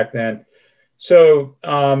 back then. So,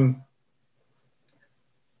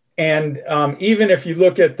 And even if you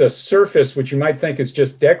look at the surface, which you might think is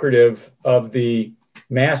just decorative of the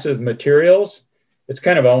massive materials, it's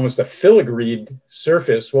kind of almost a filigreed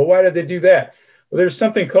surface. Well, why did they do that? Well, there's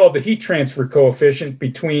something called the heat transfer coefficient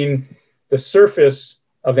between the surface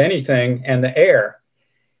of anything and the air.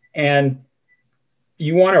 And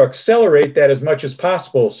you want to accelerate that as much as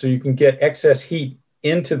possible so you can get excess heat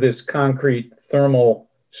into this concrete thermal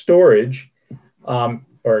storage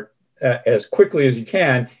as quickly as you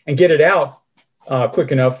can and get it out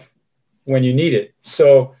quick enough when you need it.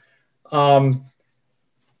 So,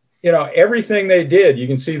 you know, everything they did, you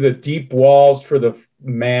can see the deep walls for the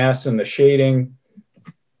mass and the shading.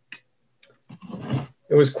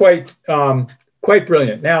 It was quite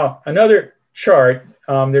brilliant. Now, another chart,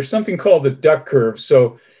 there's something called the duck curve.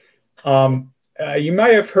 So you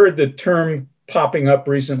might have heard the term popping up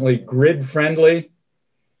recently, grid friendly.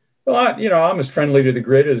 Well, you know, I'm as friendly to the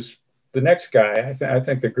grid as the next guy. I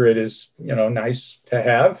think the grid is, you know, nice to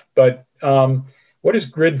have. But what does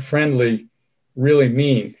grid friendly really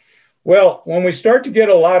mean? Well, when we start to get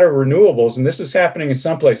a lot of renewables, and this is happening in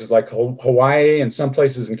some places like Hawaii and some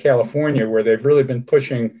places in California where they've really been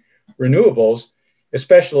pushing renewables,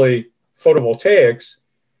 especially photovoltaics,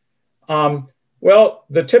 well,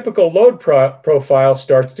 the typical load profile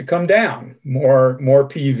starts to come down. More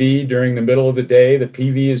PV during the middle of the day. The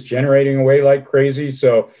PV is generating away like crazy.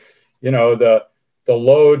 So, you know, the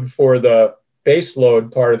load for the base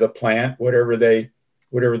load part of the plant, whatever they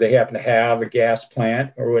happen to have, a gas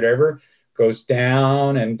plant or whatever, goes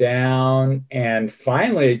down and down. And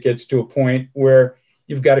finally, it gets to a point where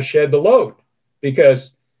you've got to shed the load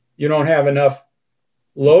because you don't have enough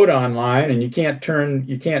load online and you can't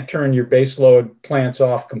turn your base load plants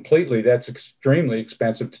off completely. That's extremely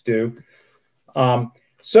expensive to do.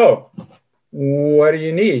 So what do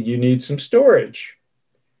you need? You need some storage.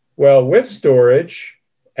 Well, with storage,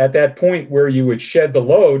 at that point where you would shed the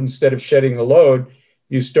load, instead of shedding the load,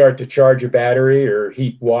 you start to charge a battery or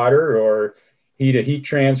heat water or heat a heat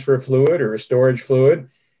transfer fluid or a storage fluid.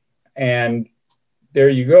 And there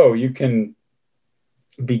you go. You can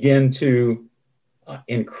begin to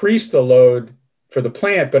increase the load for the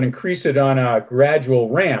plant, but increase it on a gradual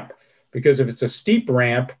ramp. Because if it's a steep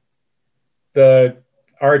ramp,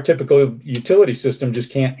 our typical utility system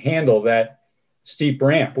just can't handle that steep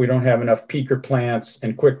ramp. We don't have enough peaker plants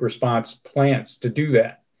and quick response plants to do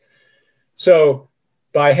that. So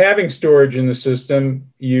by having storage in the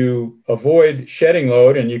system, you avoid shedding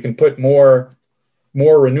load and you can put more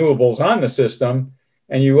renewables on the system.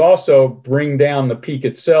 And you also bring down the peak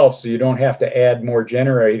itself so you don't have to add more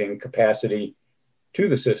generating capacity to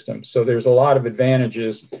the system. So there's a lot of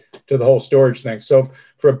advantages to the whole storage thing. So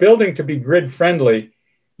for a building to be grid friendly,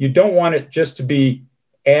 you don't want it just to be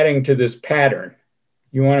adding to this pattern.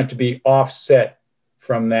 You want it to be offset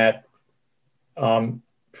from that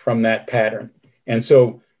pattern. And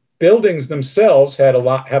so buildings themselves have a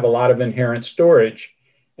lot of inherent storage.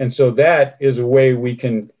 And so that is a way we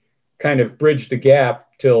can kind of bridge the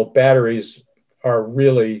gap till batteries are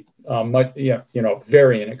really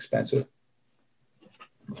very inexpensive.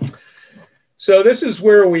 So this is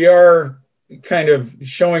where we are kind of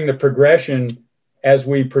showing the progression as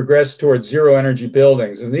we progress towards zero energy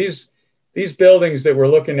buildings. And these buildings that we're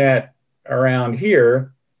looking at around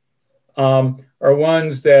here are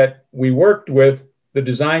ones that we worked with the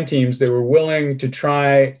design teams that were willing to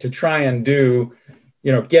try and do,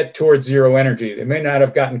 get towards zero energy. They may not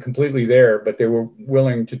have gotten completely there, but they were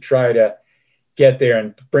willing to try to get there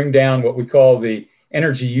and bring down what we call the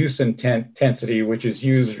energy use intensity, which is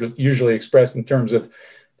usually expressed in terms of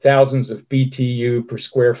thousands of BTU per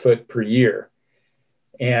square foot per year.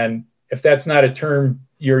 And if that's not a term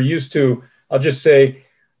you're used to, I'll just say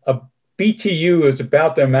a BTU is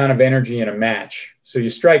about the amount of energy in a match. So you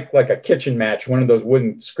strike like a kitchen match, one of those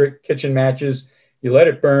wooden kitchen matches, you let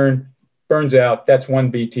it burn, burns out, that's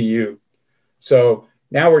 1 BTU. So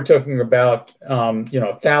now we're talking about,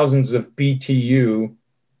 thousands of BTU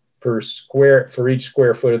for each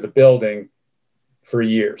square foot of the building for a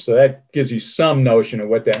year. So that gives you some notion of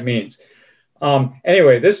what that means.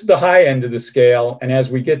 Anyway, this is the high end of the scale. And as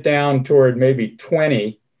we get down toward maybe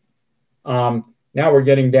 20, now we're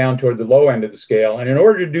getting down toward the low end of the scale. And in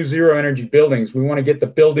order to do zero energy buildings, we want to get the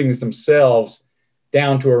buildings themselves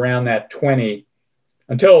down to around that 20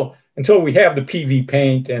 until we have the PV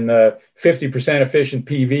paint and the 50% efficient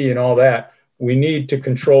PV and all that. We need to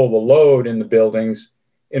control the load in the buildings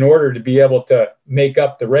in order to be able to make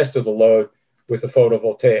up the rest of the load with the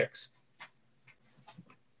photovoltaics.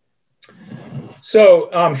 So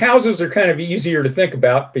houses are kind of easier to think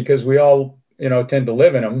about because we all tend to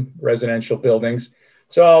live in them, residential buildings.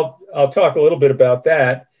 So I'll talk a little bit about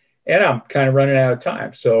that. And I'm kind of running out of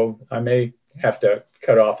time, so I may have to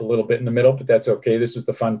cut off a little bit in the middle, but that's okay. This is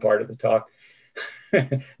the fun part of the talk,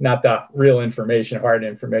 not the real information, hard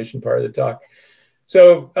information part of the talk.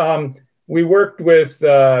 So we worked with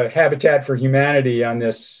Habitat for Humanity on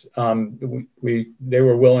this. They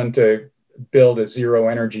were willing to build a zero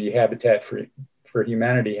energy Habitat for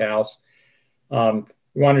Humanity house.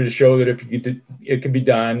 We wanted to show that it could be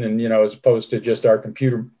done, and as opposed to just our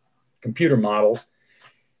computer models.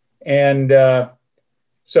 And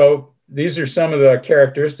so these are some of the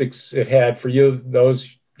characteristics it had for you,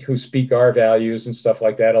 those who speak R values and stuff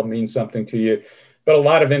like that. It'll mean something to you. But a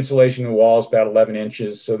lot of insulation in the walls, about 11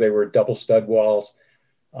 inches. So they were double stud walls.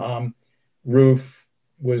 Roof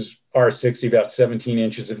was R60, about 17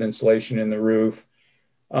 inches of insulation in the roof.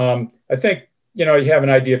 I think, you have an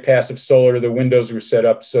idea of passive solar. The windows were set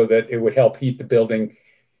up so that it would help heat the building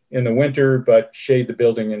in the winter, but shade the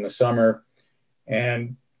building in the summer.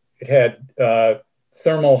 And it had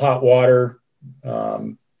thermal hot water.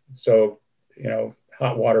 So,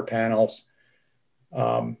 hot water panels.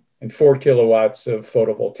 And 4 kilowatts of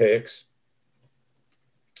photovoltaics.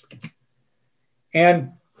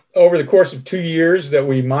 And over the course of 2 years that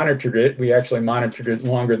we monitored it, we actually monitored it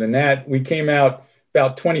longer than that, we came out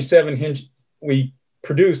about we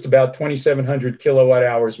produced about 2,700 kilowatt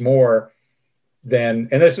hours more than,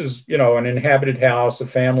 and this is, an inhabited house, a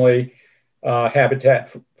family,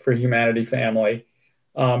 Habitat for Humanity family,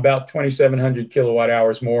 about 2,700 kilowatt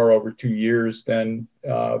hours more over 2 years than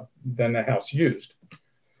the house used.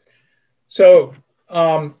 So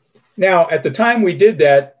now, at the time we did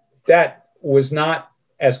that, that was not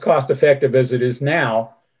as cost effective as it is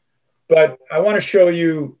now. But I want to show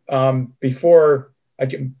you before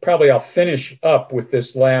I'll finish up with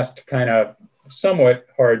this last kind of somewhat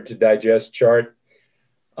hard to digest chart.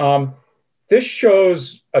 This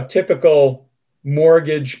shows a typical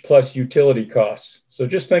mortgage plus utility costs. So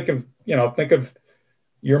just think of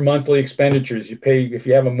your monthly expenditures. You pay, if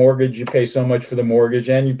you have a mortgage, you pay so much for the mortgage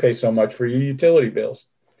and you pay so much for your utility bills.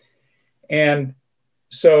 And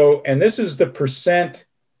this is the percent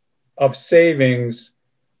of savings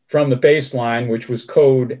from the baseline, which was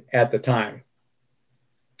code at the time.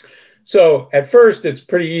 So at first, it's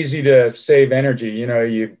pretty easy to save energy.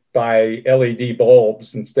 You buy LED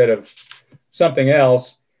bulbs instead of something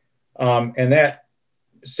else, and that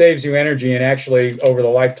saves you energy, and actually over the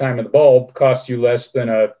lifetime of the bulb costs you less than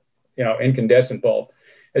a incandescent bulb.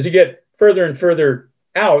 As you get further and further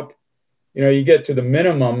out, you get to the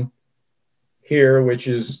minimum here, which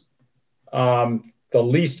is the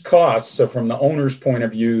least cost. So from the owner's point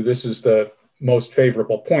of view, this is the most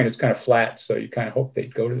favorable point. It's kind of flat, so you kind of hope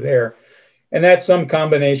they'd go to there. And that's some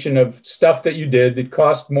combination of stuff that you did that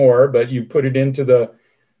cost more, but you put it into the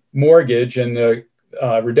mortgage, and the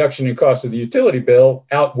reduction in cost of the utility bill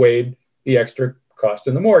outweighed the extra cost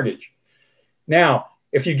in the mortgage. Now,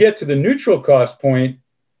 if you get to the neutral cost point,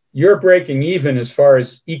 you're breaking even as far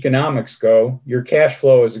as economics go. Your cash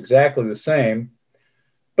flow is exactly the same,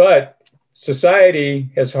 but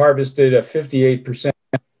society has harvested a 58%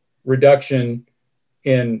 reduction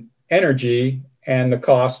in energy and the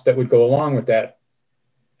costs that would go along with that,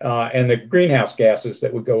 and the greenhouse gases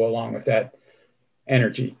that would go along with that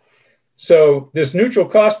energy. So this neutral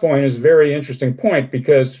cost point is a very interesting point,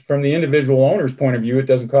 because from the individual owner's point of view, it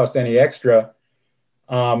doesn't cost any extra,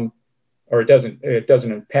 or it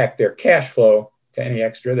doesn't impact their cash flow to any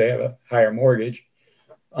extra. They have a higher mortgage.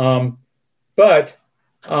 But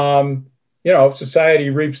society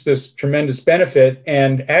reaps this tremendous benefit,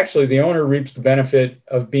 and actually the owner reaps the benefit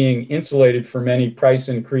of being insulated from any price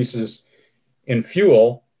increases in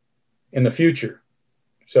fuel in the future.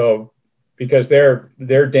 So because they're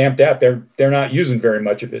damped out, they're not using very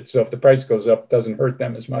much of it. So if the price goes up, it doesn't hurt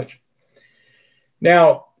them as much.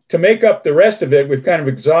 Now, to make up the rest of it, we've kind of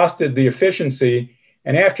exhausted the efficiency.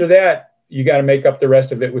 And after that, you got to make up the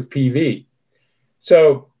rest of it with PV.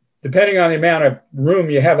 So depending on the amount of room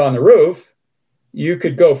you have on the roof, you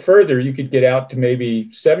could go further. You could get out to maybe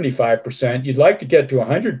 75%. You'd like to get to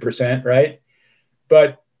 100%, right?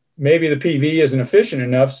 But maybe the PV isn't efficient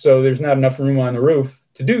enough, so there's not enough room on the roof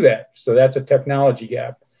to do that. So that's a technology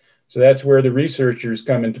gap. So that's where the researchers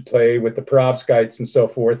come into play with the perovskites and so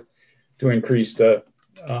forth to increase the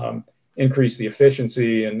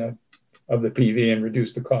efficiency of the PV and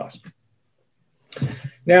reduce the cost.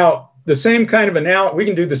 Now, the same kind of we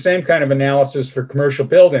can do the same kind of analysis for commercial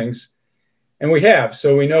buildings, and we have.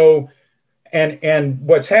 So we know, and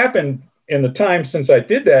what's happened in the time since I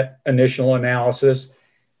did that initial analysis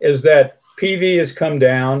is that PV has come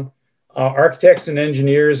down. Architects and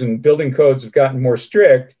engineers and building codes have gotten more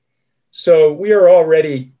strict. So we are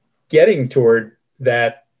already getting toward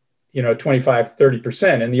that 25,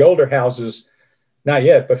 30%. And the older houses, not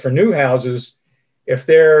yet, but for new houses, if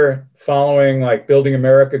they're following like Building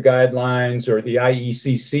America guidelines or the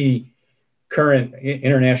IECC current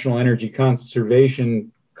International Energy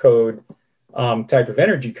Conservation Code type of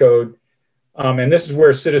energy code, and this is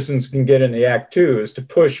where citizens can get in the act too, is to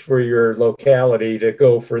push for your locality to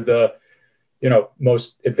go for the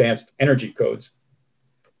most advanced energy codes.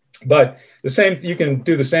 But you can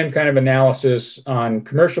do the same kind of analysis on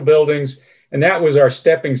commercial buildings, and that was our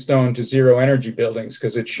stepping stone to zero energy buildings,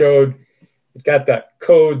 because it got that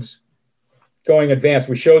codes going advanced.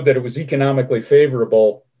 We showed that it was economically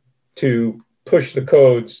favorable to push the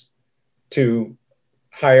codes to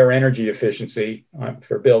higher energy efficiency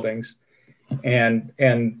for buildings, and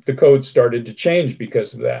the codes started to change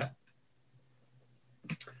because of that.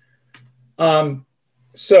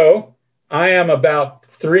 So I am about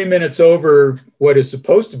 3 minutes over what is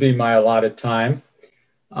supposed to be my allotted time.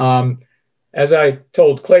 As I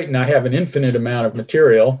told Clayton, I have an infinite amount of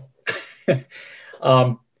material, but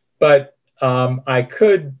I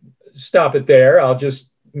could stop it there. I'll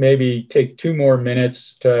just maybe take 2 more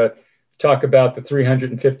minutes to talk about the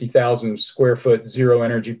 350,000 square foot zero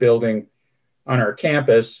energy building on our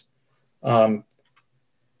campus.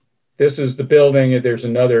 This is the building. There's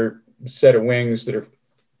another set of wings that are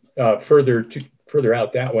further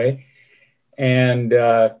out that way. And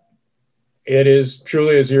it is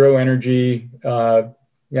truly a zero energy,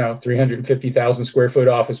 350,000 square foot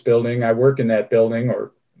office building. I work in that building,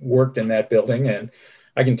 or worked in that building, and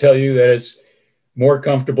I can tell you that it's more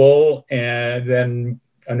comfortable than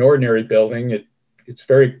an ordinary building. It's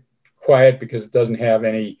very quiet because it doesn't have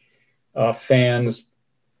any fans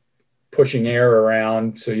pushing air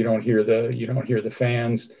around, so you don't hear the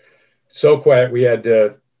fans. So quiet we had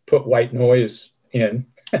to put white noise in,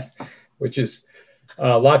 which is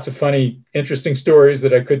lots of funny, interesting stories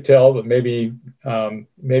that I could tell, but maybe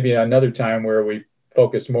another time where we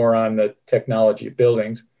focus more on the technology of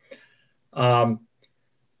buildings.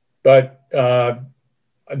 But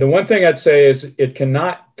the one thing I'd say is it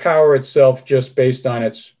cannot power itself just based on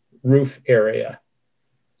its roof area.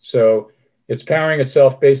 So it's powering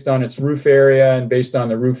itself based on its roof area and based on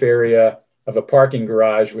the roof area of a parking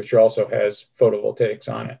garage, which also has photovoltaics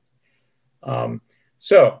on it.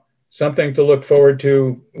 So something to look forward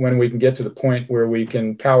to when we can get to the point where we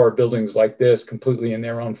can power buildings like this completely in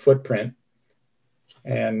their own footprint.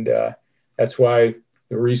 And that's why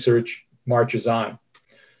the research marches on.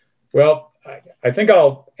 Well, I think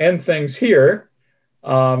I'll end things here,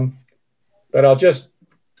 but I'll just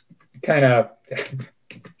kind of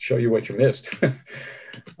show you what you missed.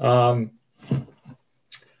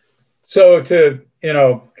 So to,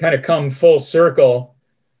 kind of come full circle,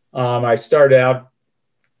 I started out,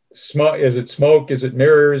 is it smoke? Is it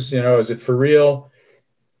mirrors? Is it for real?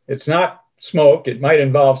 It's not smoke. It might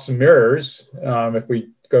involve some mirrors if we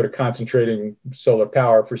go to concentrating solar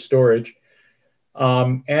power for storage.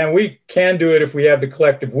 And we can do it if we have the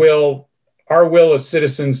collective will. Our will as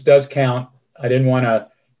citizens does count. I didn't want to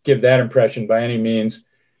give that impression by any means.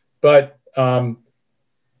 But,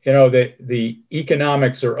 the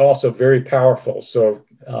economics are also very powerful. So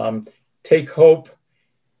take hope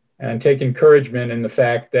and take encouragement in the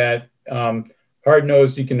fact that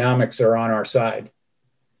hard-nosed economics are on our side.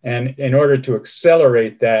 And in order to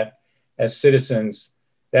accelerate that as citizens,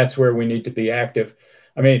 that's where we need to be active.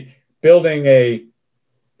 I mean, building a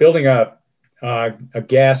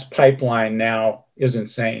gas pipeline now is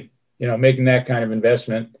insane. Making that kind of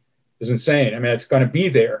investment is insane. I mean, it's going to be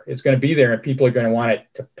there. It's going to be there, and people are going to want it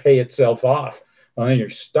to pay itself off. Well, then you're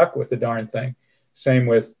stuck with the darn thing. Same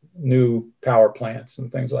with new power plants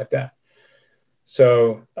and things like that.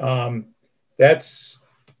 So that's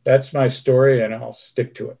my story, and I'll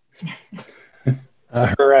stick to it.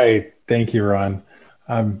 All right. Thank you, Ron.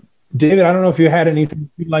 David, I don't know if you had anything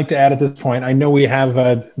you'd like to add at this point. I know we have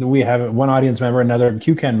one audience member, another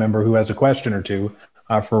QCAN member who has a question or two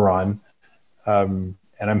for Ron. And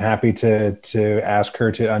I'm happy to ask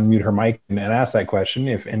her to unmute her mic and ask that question,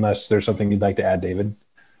 unless there's something you'd like to add, David.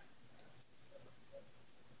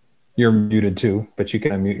 You're muted too, but you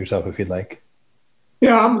can unmute yourself if you'd like.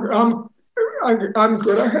 Yeah, I'm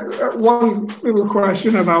good. I had one little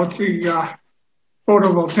question about the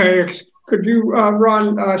photovoltaics. Could you,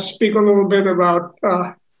 Ron, speak a little bit about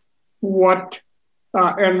what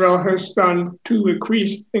NREL has done to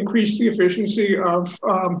increase the efficiency of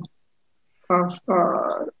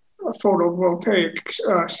photovoltaic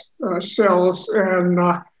cells, and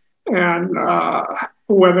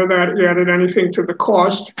whether that added anything to the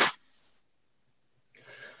cost?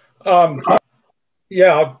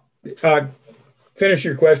 Yeah, I'll finish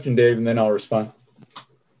your question, Dave, and then I'll respond.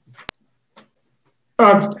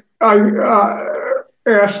 I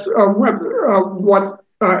asked what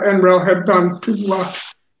NREL had done to.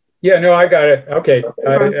 Yeah, no, I got it. Okay.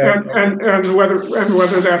 And whether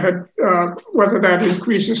that had whether that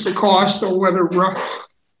increases the cost or whether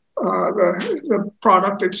the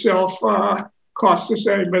product itself costs the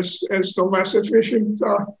same as the less efficient.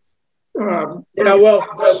 Well,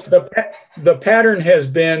 the pattern has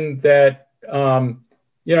been that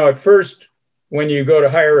at first when you go to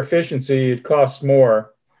higher efficiency, it costs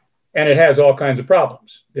more, and it has all kinds of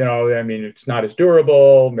problems. I mean, it's not as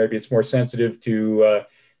durable. Maybe it's more sensitive to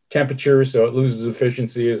temperature, so it loses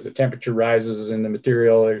efficiency as the temperature rises in the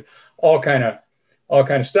material. All kind of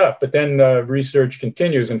stuff. But then the research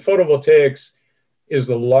continues, and photovoltaics is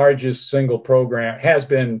the largest single program, has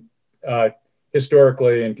been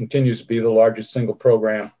historically and continues to be the largest single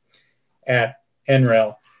program at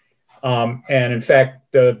NREL. And in fact,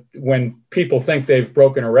 when people think they've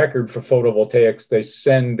broken a record for photovoltaics, they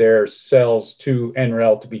send their cells to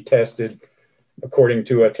NREL to be tested according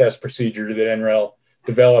to a test procedure that NREL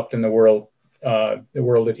developed and the world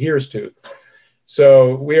adheres to.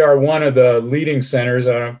 So we are one of the leading centers.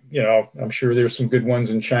 I'm sure there's some good ones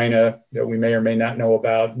in China that we may or may not know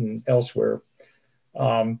about and elsewhere.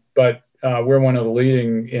 But we're one of the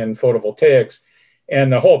leading in photovoltaics.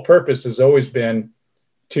 And the whole purpose has always been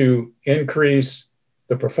to increase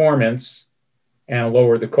the performance and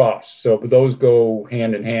lower the cost. So those go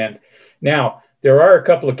hand in hand. Now, there are a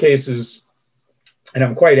couple of cases, and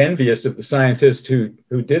I'm quite envious of the scientist who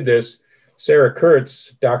did this.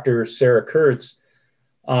 Dr. Sarah Kurtz,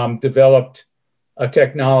 developed a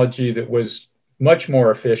technology that was much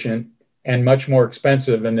more efficient and much more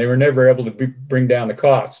expensive, and they were never able to bring down the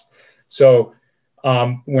cost. So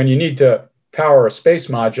when you need to power a space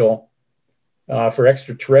module for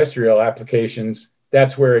extraterrestrial applications,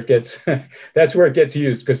 that's where it gets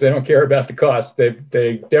used, because they don't care about the cost. They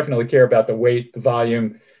definitely care about the weight, the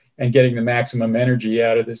volume, and getting the maximum energy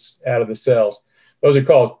out of the cells. Those are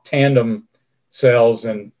called tandem cells,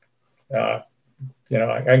 and I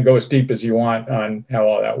can go as deep as you want on how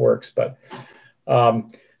all that works. But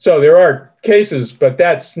so there are cases, but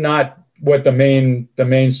that's not what the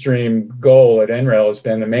mainstream goal at NREL has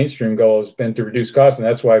been. The mainstream goal has been to reduce costs, and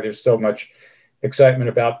that's why there's so much excitement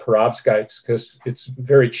about perovskites, because it's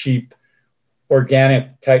very cheap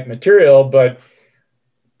organic type material. But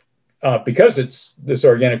because it's this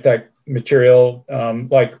organic type material,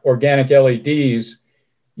 like organic LEDs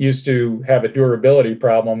used to have a durability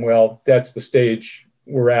problem. Well, that's the stage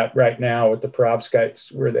we're at right now with the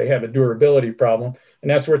perovskites, where they have a durability problem. And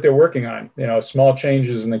that's what they're working on, small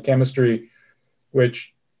changes in the chemistry,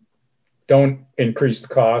 which don't increase the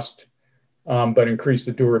cost, but increase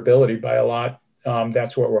the durability by a lot.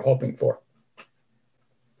 That's what we're hoping for.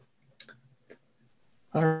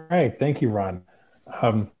 All right. Thank you, Ron.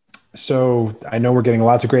 So I know we're getting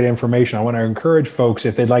lots of great information. I want to encourage folks,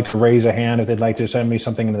 if they'd like to raise a hand, if they'd like to send me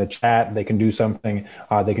something into the chat, they can do something.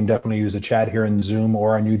 They can definitely use the chat here in Zoom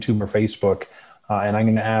or on YouTube or Facebook. And I'm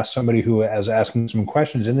going to ask somebody who is asking some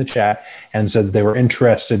questions in the chat and said that they were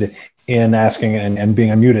interested in asking and being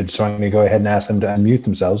unmuted. So I'm going to go ahead and ask them to unmute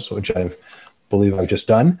themselves, which I believe I've just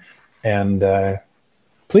done. And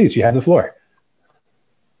please, you have the floor.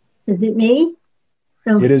 Is it me?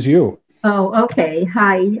 It is you. Oh, okay.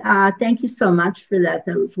 Hi. Thank you so much for that.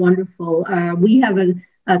 That was wonderful. We have a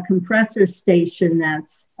compressor station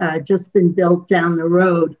that's just been built down the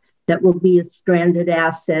road that will be a stranded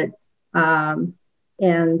asset and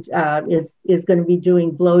is going to be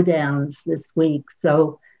doing blowdowns this week.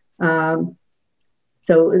 So those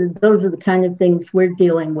are the kind of things we're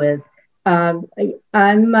dealing with. I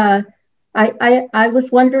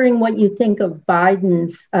was wondering what you think of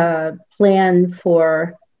Biden's plan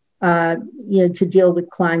for to deal with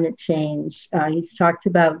climate change. He's talked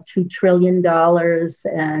about $2 trillion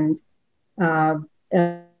and a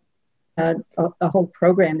whole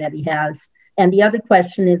program that he has. And the other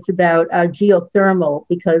question is about geothermal,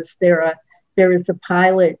 because there is a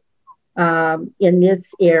pilot in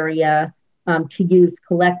this area to use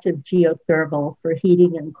collective geothermal for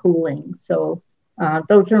heating and cooling. So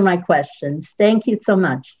those are my questions. Thank you so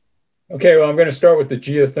much. Okay, well, I'm going to start with the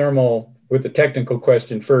technical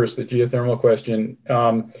question first, the geothermal question.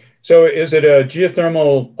 So is it a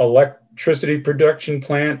geothermal electricity production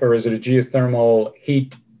plant, or is it a geothermal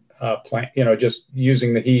heat plant, just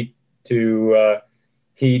using the heat to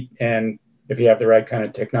heat, and if you have the right kind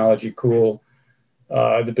of technology, cool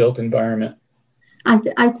the built environment?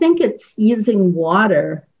 I think it's using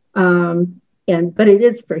water, but it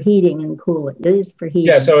is for heating and cooling. It is for heating.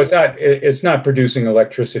 Yeah, so it's not producing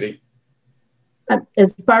electricity.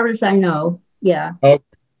 As far as I know, yeah. Oh,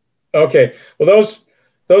 okay. Well,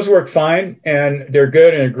 those work fine, and they're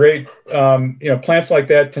good and great. Plants like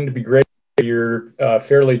that tend to be great if you're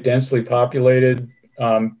fairly densely populated,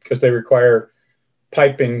 because they require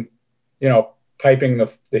piping, piping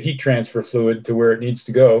the heat transfer fluid to where it needs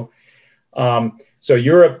to go. So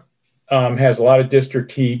Europe has a lot of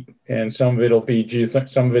district heat, and some of it'll be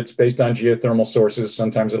some of it's based on geothermal sources.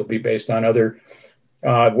 Sometimes it'll be based on other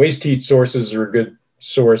waste heat sources are a good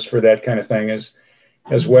source for that kind of thing as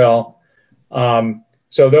well.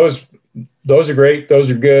 So those are great. Those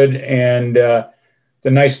are good. And the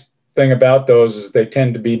nice thing about those is they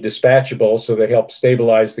tend to be dispatchable, so they help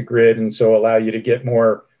stabilize the grid and so allow you to get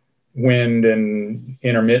more wind and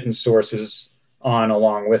intermittent sources on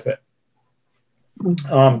along with it.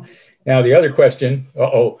 Now the other question,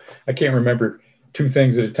 I can't remember two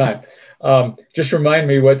things at a time. Just remind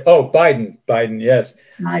me Biden, yes.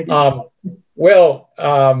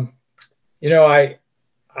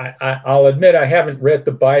 I'll admit I haven't read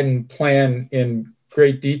the Biden plan in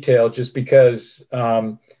great detail, just because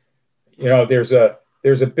there's a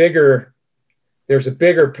bigger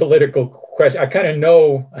political question. I kind of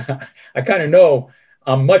know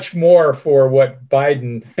much more for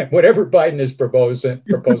whatever Biden is proposing.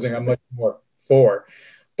 I'm much more for,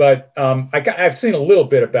 but I've seen a little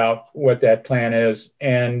bit about what that plan is,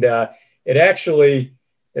 and it actually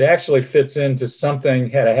fits into something.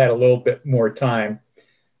 Had I had a little bit more time,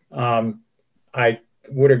 I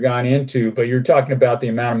would have gone into. But you're talking about the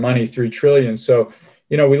amount of money, $3 trillion. So,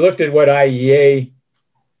 we looked at what IEA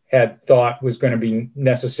had thought was going to be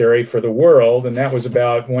necessary for the world, and that was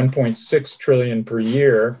about 1.6 trillion per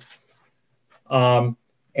year. And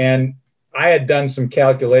I had done some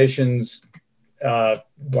calculations a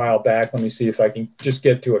while back. Let me see if I can just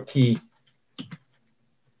get to a key.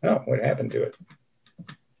 Oh, what happened to it?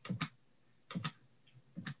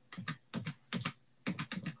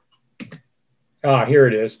 Here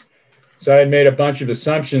it is. So I had made a bunch of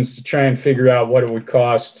assumptions to try and figure out what it would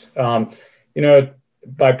cost.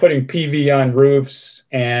 By putting PV on roofs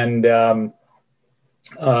and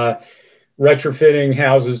retrofitting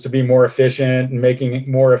houses to be more efficient and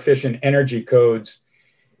making more efficient energy codes.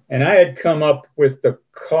 And I had come up with the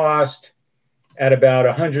cost at about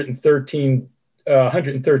 113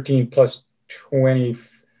 plus 20,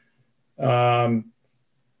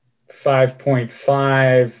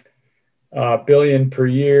 5.5 billion per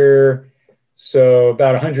year. So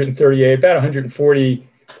about 138, about 140,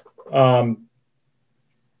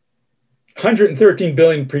 113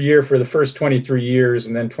 billion per year for the first 23 years,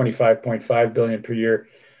 and then 25.5 billion per year,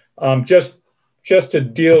 just to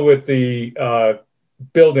deal with the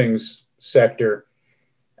buildings sector.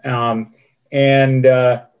 It's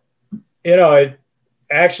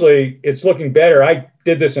looking better. I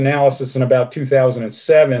did this analysis in about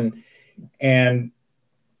 2007, and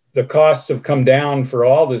the costs have come down for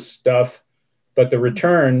all this stuff, but the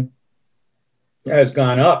return has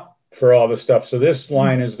gone up for all this stuff. So this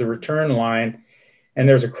line is the return line, and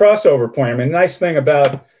there's a crossover point. I mean, nice thing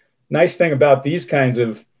about these kinds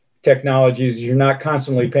of technologies is you're not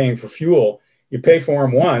constantly paying for fuel. You pay for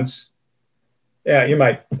them once. Yeah, you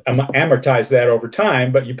might amortize that over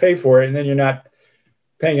time, but you pay for it, and then you're not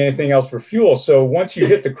paying anything else for fuel. So once you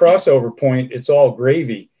hit the crossover point, it's all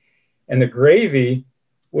gravy. And the gravy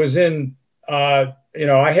was in, I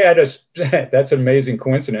had that's an amazing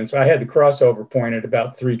coincidence. I had the crossover point at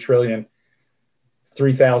about 3 trillion,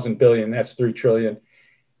 3,000 billion, that's 3 trillion.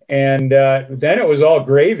 And then it was all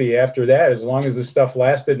gravy after that, as long as the stuff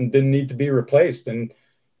lasted and didn't need to be replaced. And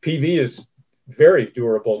PV is very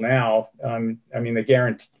durable now. They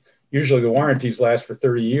guarantee, usually the warranties last for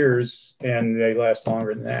 30 years, and they last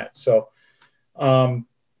longer than that. So,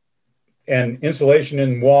 and insulation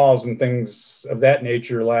in walls and things of that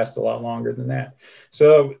nature last a lot longer than that.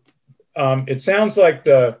 So it sounds like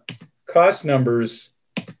the cost numbers,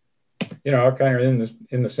 are kind of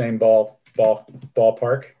in the same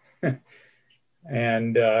ballpark,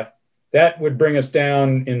 and that would bring us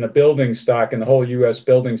down in the building stock, in the whole U.S.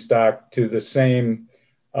 building stock, to the same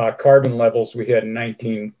carbon levels we had in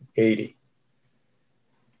 1980.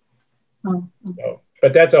 Oh, okay. So,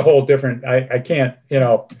 but that's a whole different. I can't.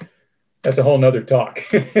 That's a whole nother talk.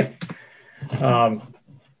 And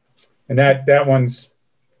that one's,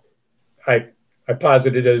 I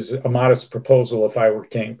posit it as a modest proposal if I were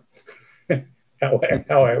king,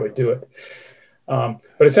 how I would do it. But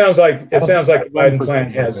it sounds like the Biden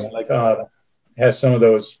plan has some of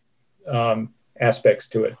those aspects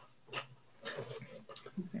to it.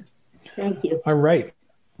 Thank you. All right.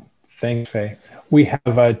 Thanks, Faye. We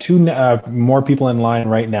have two more people in line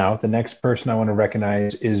right now. The next person I want to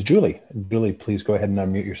recognize is Julie. Julie, please go ahead and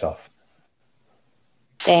unmute yourself.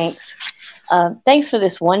 Thanks. Thanks for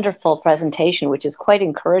this wonderful presentation, which is quite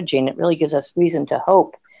encouraging. It really gives us reason to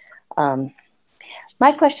hope.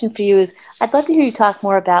 My question for you is, I'd love to hear you talk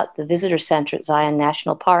more about the visitor center at Zion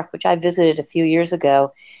National Park, which I visited a few years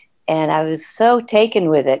ago, and I was so taken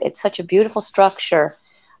with it. It's such a beautiful structure.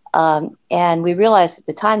 And we realized at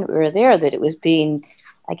the time that we were there that it was being,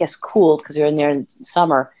 I guess, cooled because we were in there in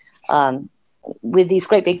summer with these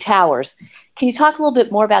great big towers. Can you talk a little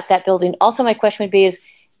bit more about that building? Also, my question would be is,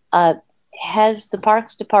 has the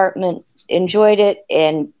Parks Department enjoyed it?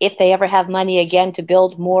 And if they ever have money again to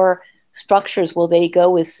build more structures, will they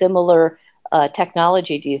go with similar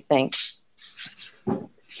technology, do you think?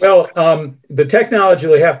 Well, the technology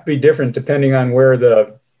will have to be different depending on where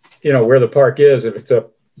the, where the park is. If it's a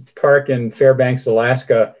park in Fairbanks,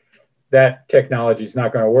 Alaska, that technology is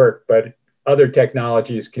not going to work, but other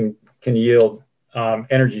technologies can yield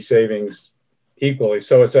energy savings equally.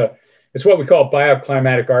 So it's what we call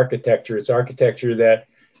bioclimatic architecture. It's architecture that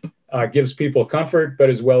gives people comfort, but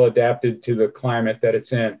is well adapted to the climate that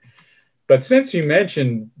it's in. But since you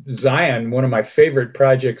mentioned Zion, one of my favorite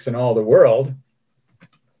projects in all the world,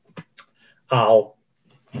 I'll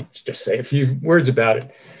just say a few words about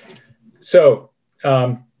it. So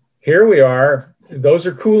here we are. Those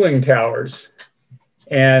are cooling towers.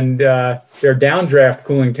 And they're downdraft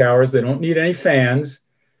cooling towers. They don't need any fans.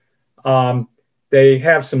 They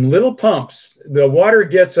have some little pumps. The water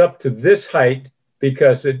gets up to this height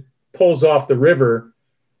because it pulls off the river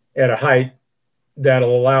at a height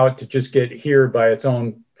that'll allow it to just get here by its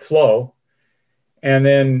own flow. And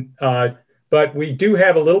then, but we do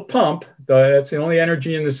have a little pump. That's the only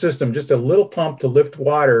energy in the system, just a little pump to lift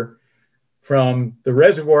water from the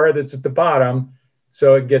reservoir that's at the bottom.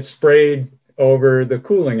 So it gets sprayed over the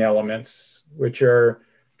cooling elements, which are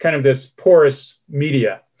kind of this porous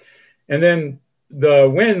media. And then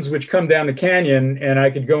the winds which come down the canyon, and I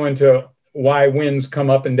could go into why winds come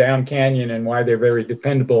up and down canyon and why they're very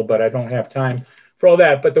dependable, but I don't have time for all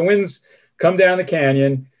that. But the winds come down the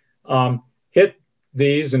canyon, hit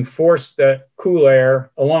these and force the cool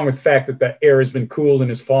air, along with the fact that the air has been cooled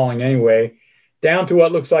and is falling anyway, down to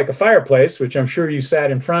what looks like a fireplace, which I'm sure you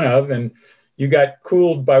sat in front of, and you got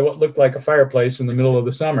cooled by what looked like a fireplace in the middle of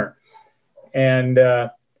the summer. And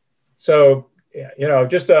so,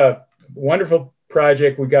 just a wonderful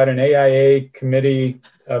project. We got an AIA Committee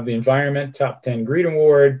of the Environment Top 10 Green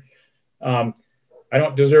Award. I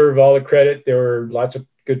don't deserve all the credit. There were lots of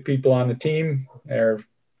good people on the team. There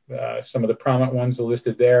are some of the prominent ones are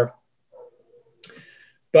listed there.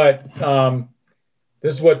 But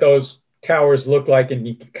this is what those towers look like, and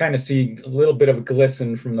you can kind of see a little bit of a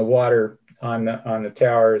glisten from the water on the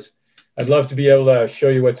towers. I'd love to be able to show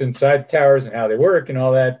you what's inside the towers and how they work and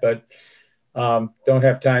all that, but don't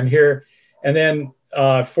have time here. And then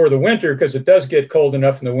for the winter, because it does get cold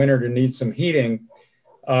enough in the winter to need some heating,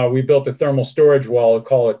 we built a thermal storage wall. We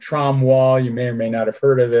call it trom wall. You may or may not have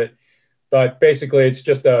heard of it, but basically it's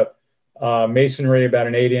just a masonry, about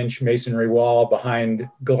an 8-inch masonry wall behind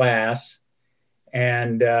glass.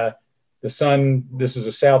 And the sun, this is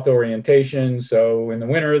a south orientation. So in the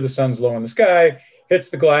winter, the sun's low in the sky, hits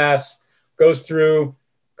the glass, goes through,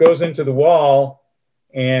 goes into the wall,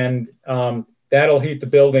 and that'll heat the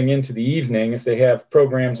building into the evening if they have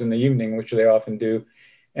programs in the evening, which they often do.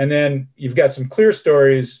 And then you've got some clear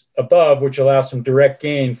stories above, which allow some direct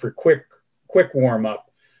gain for quick warm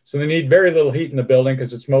up. So they need very little heat in the building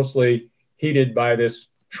because it's mostly heated by this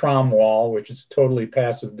trom wall, which is a totally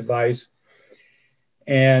passive device.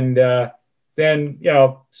 And then,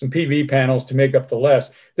 some PV panels to make up the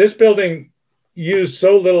rest. This building used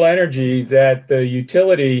so little energy that the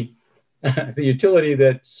utility,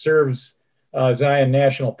 that serves Zion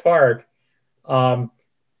National Park,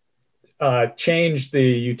 changed the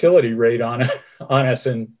utility rate on us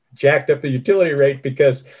and jacked up the utility rate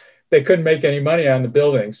because they couldn't make any money on the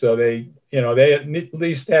building. So they at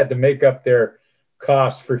least had to make up their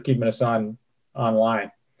costs for keeping us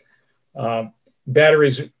online.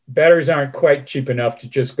 Batteries aren't quite cheap enough to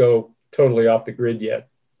just go totally off the grid yet,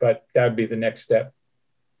 but that would be the next step.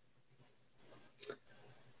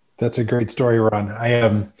 That's a great story, Ron.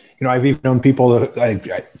 I've even known people that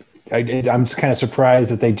I'm kind of surprised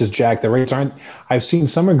that they just jack the rates. I've seen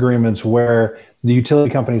some agreements where the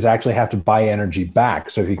utility companies actually have to buy energy back.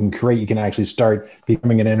 So if you can actually start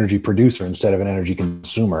becoming an energy producer instead of an energy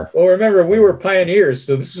consumer. Well, remember, we were pioneers.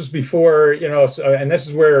 So this was before, and this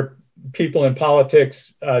is where people in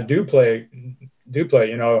politics do play,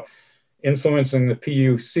 influencing the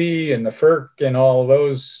PUC and the FERC and all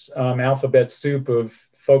those alphabet soup of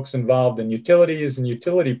folks involved in utilities and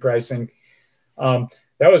utility pricing.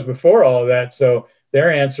 That was before all of that. So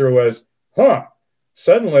their answer was,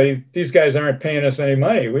 suddenly these guys aren't paying us any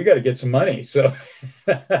money. We got to get some money. So,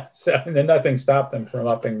 and then nothing stopped them from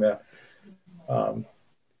upping the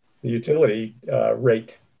utility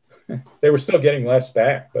rate. They were still getting less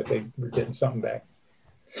back, but they were getting something back.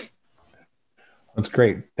 That's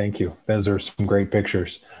great. Thank you. Those are some great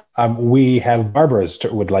pictures. We have Barbara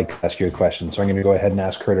would like to ask you a question, so I'm going to go ahead and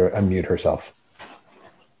ask her to unmute herself.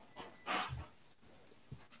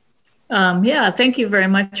 Yeah, thank you very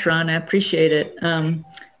much, Ron. I appreciate it.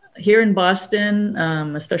 Here in Boston,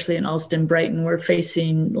 especially in Allston, Brighton, we're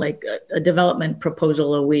facing like a development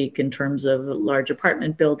proposal a week in terms of large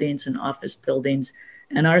apartment buildings and office buildings.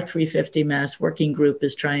 And our 350 Mass working group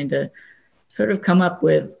is trying to sort of come up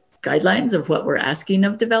with guidelines of what we're asking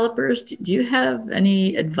of developers. Do you have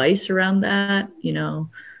any advice around that? You know,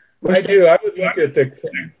 I do. I would look at the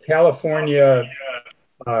California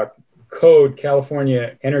code,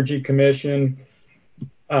 California Energy Commission.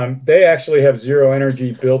 They actually have zero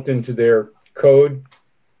energy built into their code.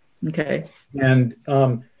 Okay. And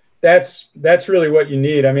that's really what you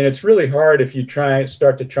need. I mean, it's really hard if you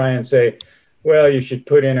start to try and say, well, you should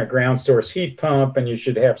put in a ground source heat pump and you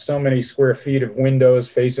should have so many square feet of windows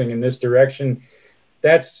facing in this direction.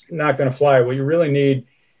 That's not going to fly. What you really need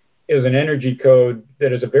is an energy code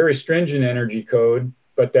that is a very stringent energy code,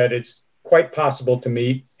 but that it's quite possible to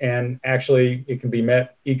meet, and actually it can be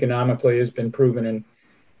met economically, has been proven in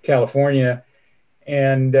California.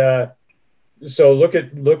 And so look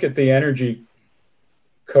at the energy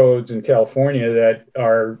codes in California that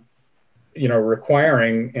are, you know,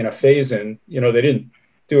 requiring in a phase-in. You know, they didn't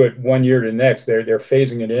do it 1 year to the next. They're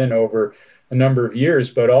phasing it in over a number of years,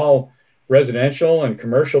 but all residential and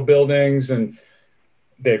commercial buildings, and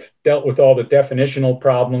they've dealt with all the definitional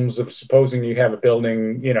problems of supposing you have a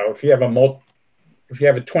building, you know, if you have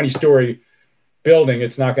a 20-story building,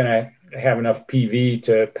 it's not going to have enough PV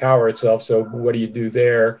to power itself. So what do you do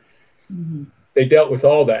there? Mm-hmm. They dealt with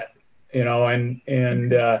all that, you know,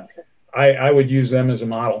 and I would use them as a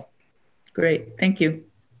model. Great. Thank you.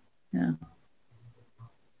 Yeah.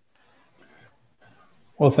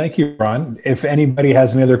 Well, thank you, Ron. If anybody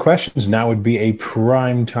has any other questions, now would be a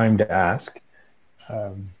prime time to ask.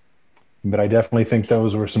 But I definitely think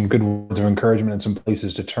those were some good words of encouragement and some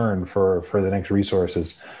places to turn for the next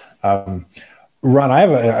resources. Ron, I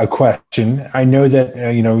have a question. I know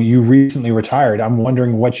that you know, you recently retired. I'm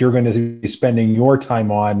wondering what you're going to be spending your time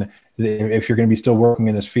on, if you're going to be still working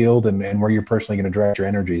in this field, and where you're personally going to direct your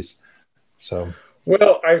energies. So,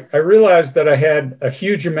 well, I realized that I had a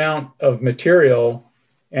huge amount of material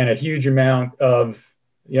and a huge amount of,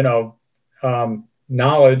 you know,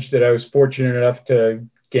 knowledge that I was fortunate enough to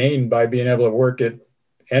gain by being able to work at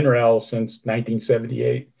NREL since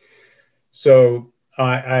 1978. So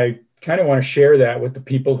I kind of want to share that with the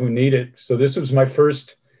people who need it. So this was my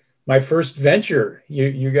first venture.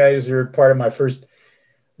 You guys are part of my first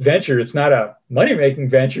venture. It's not a money-making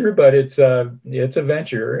venture, but it's a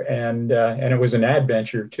venture, and it was an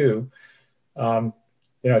adventure too. You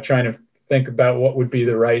know, trying to think about what would be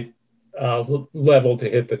the right level to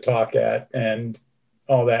hit the talk at, and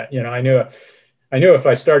all that. You know, I knew if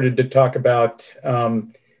I started to talk about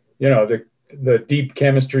you know, the deep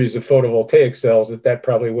chemistries of photovoltaic cells, that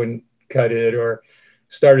probably wouldn't cut it, or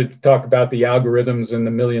started to talk about the algorithms and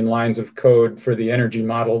the million lines of code for the energy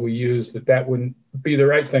model we use, that wouldn't be the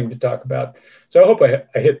right thing to talk about. So I hope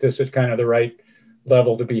I hit this at kind of the right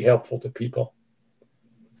level to be helpful to people.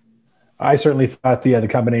 I certainly thought the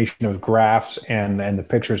combination of graphs and the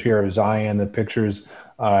pictures here of Zion, the pictures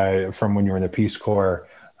from when you were in the Peace Corps,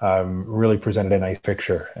 really presented a nice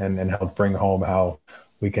picture and helped bring home how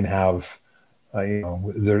we can have, you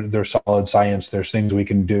know, there's solid science, there's things we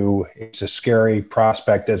can do. It's a scary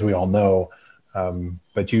prospect, as we all know,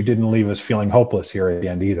 but you didn't leave us feeling hopeless here at the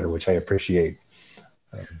end either, which I appreciate.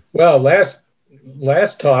 Well,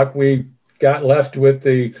 last talk, we got left with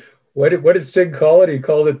the, what did Sig call it? He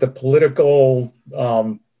called it the political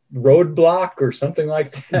roadblock or something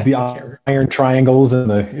like that. The iron triangles and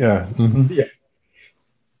the, yeah. Mm-hmm. Yeah.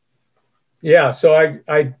 Yeah, so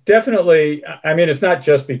I definitely, I mean, it's not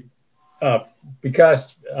just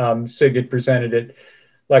because Sig had presented it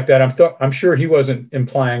like that. I'm sure he wasn't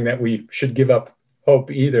implying that we should give up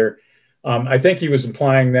hope either. I think he was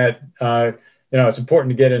implying that, you know, it's important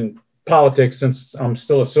to get in politics. Since I'm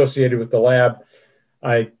still associated with the lab,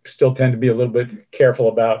 I still tend to be a little bit careful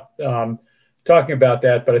about talking about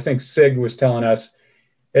that. But I think Sig was telling us,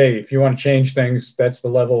 hey, if you want to change things, that's the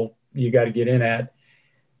level you got to get in at.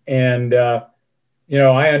 And, you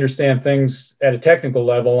know, I understand things at a technical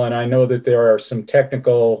level, and I know that there are some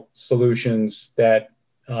technical solutions that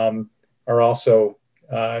are also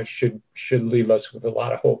should leave us with a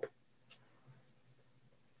lot of hope.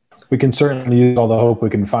 we can certainly use all the hope we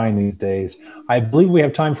can find these days. I believe we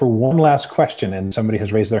have time for one last question, and somebody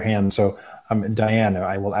has raised their hand. So, Diane,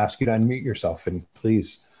 I will ask you to unmute yourself, and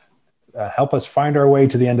please help us find our way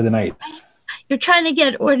to the end of the night. You're trying to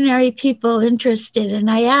get ordinary people interested, and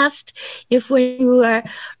I asked if when you are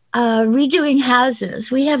redoing houses,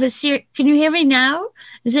 we have a series. Can you hear me now?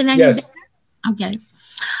 Is it any better? Okay.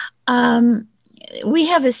 We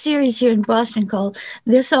have a series here in Boston called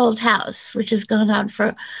This Old House, which has gone on for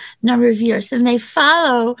a number of years. And they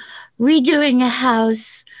follow redoing a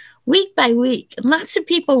house week by week. And lots of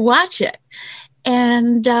people watch it.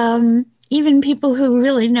 And even people who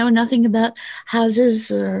really know nothing about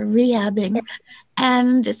houses or rehabbing.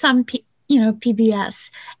 And it's on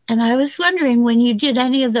PBS. And I was wondering, when you did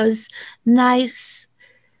any of those nice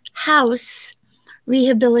house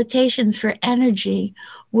rehabilitations for energy,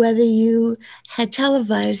 whether you had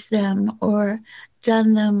televised them or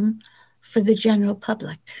done them for the general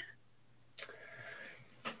public.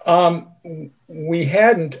 We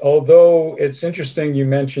hadn't, although it's interesting you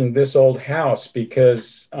mentioned This Old House,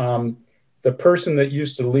 because the person that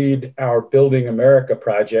used to lead our Building America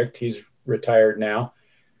project, he's retired now,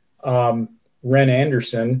 Ren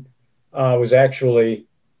Anderson, was actually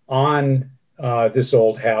on This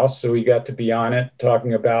Old House. So we got to be on it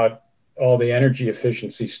talking about all the energy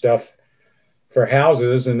efficiency stuff for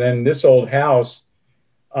houses. And then This Old House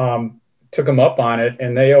took them up on it,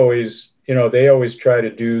 and they always try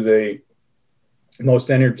to do the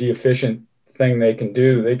most energy efficient thing they can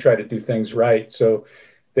do. They try to do things right. So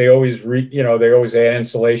they always they always add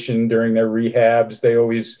insulation during their rehabs. They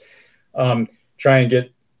always try and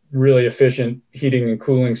get really efficient heating and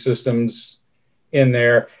cooling systems in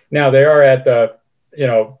there. Now they are at the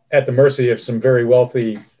mercy of some very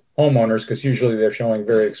wealthy homeowners, because usually they're showing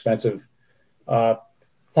very expensive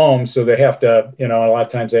homes. So they have to, a lot of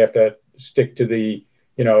times they have to stick to the,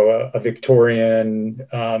 a Victorian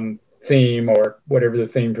theme or whatever the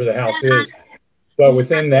theme for the house is. But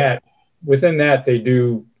within that they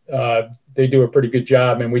do a pretty good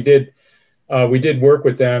job. And we did work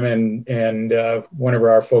with them, and one of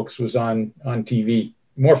our folks was on TV.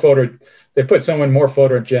 They put someone more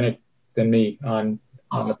photogenic than me on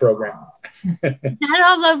the program. Is that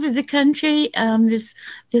all over the country,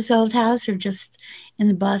 this old house, or just in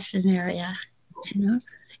the Boston area? Do you know?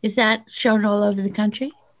 Is that shown all over the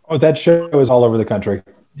country? Oh, that show is all over the country.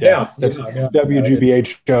 Yeah. It's a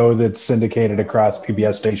WGBH show that's syndicated across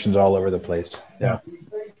PBS stations all over the place. Yeah.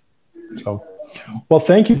 So, well,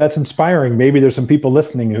 thank you. That's inspiring. Maybe there's some people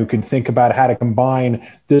listening who can think about how to combine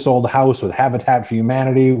This Old House with Habitat for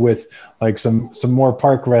Humanity, with like some more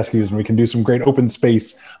park rescues, and we can do some great open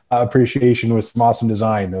space appreciation with some awesome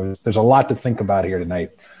design. There's a lot to think about here tonight.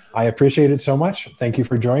 I appreciate it so much. Thank you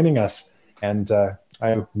for joining us, and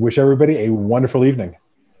I wish everybody a wonderful evening.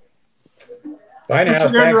 Bye now. Once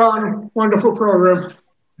again, Ron, wonderful program.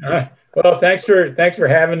 Well, thanks for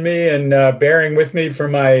having me and bearing with me for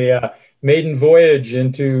my maiden voyage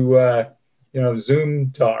into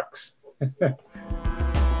Zoom talks.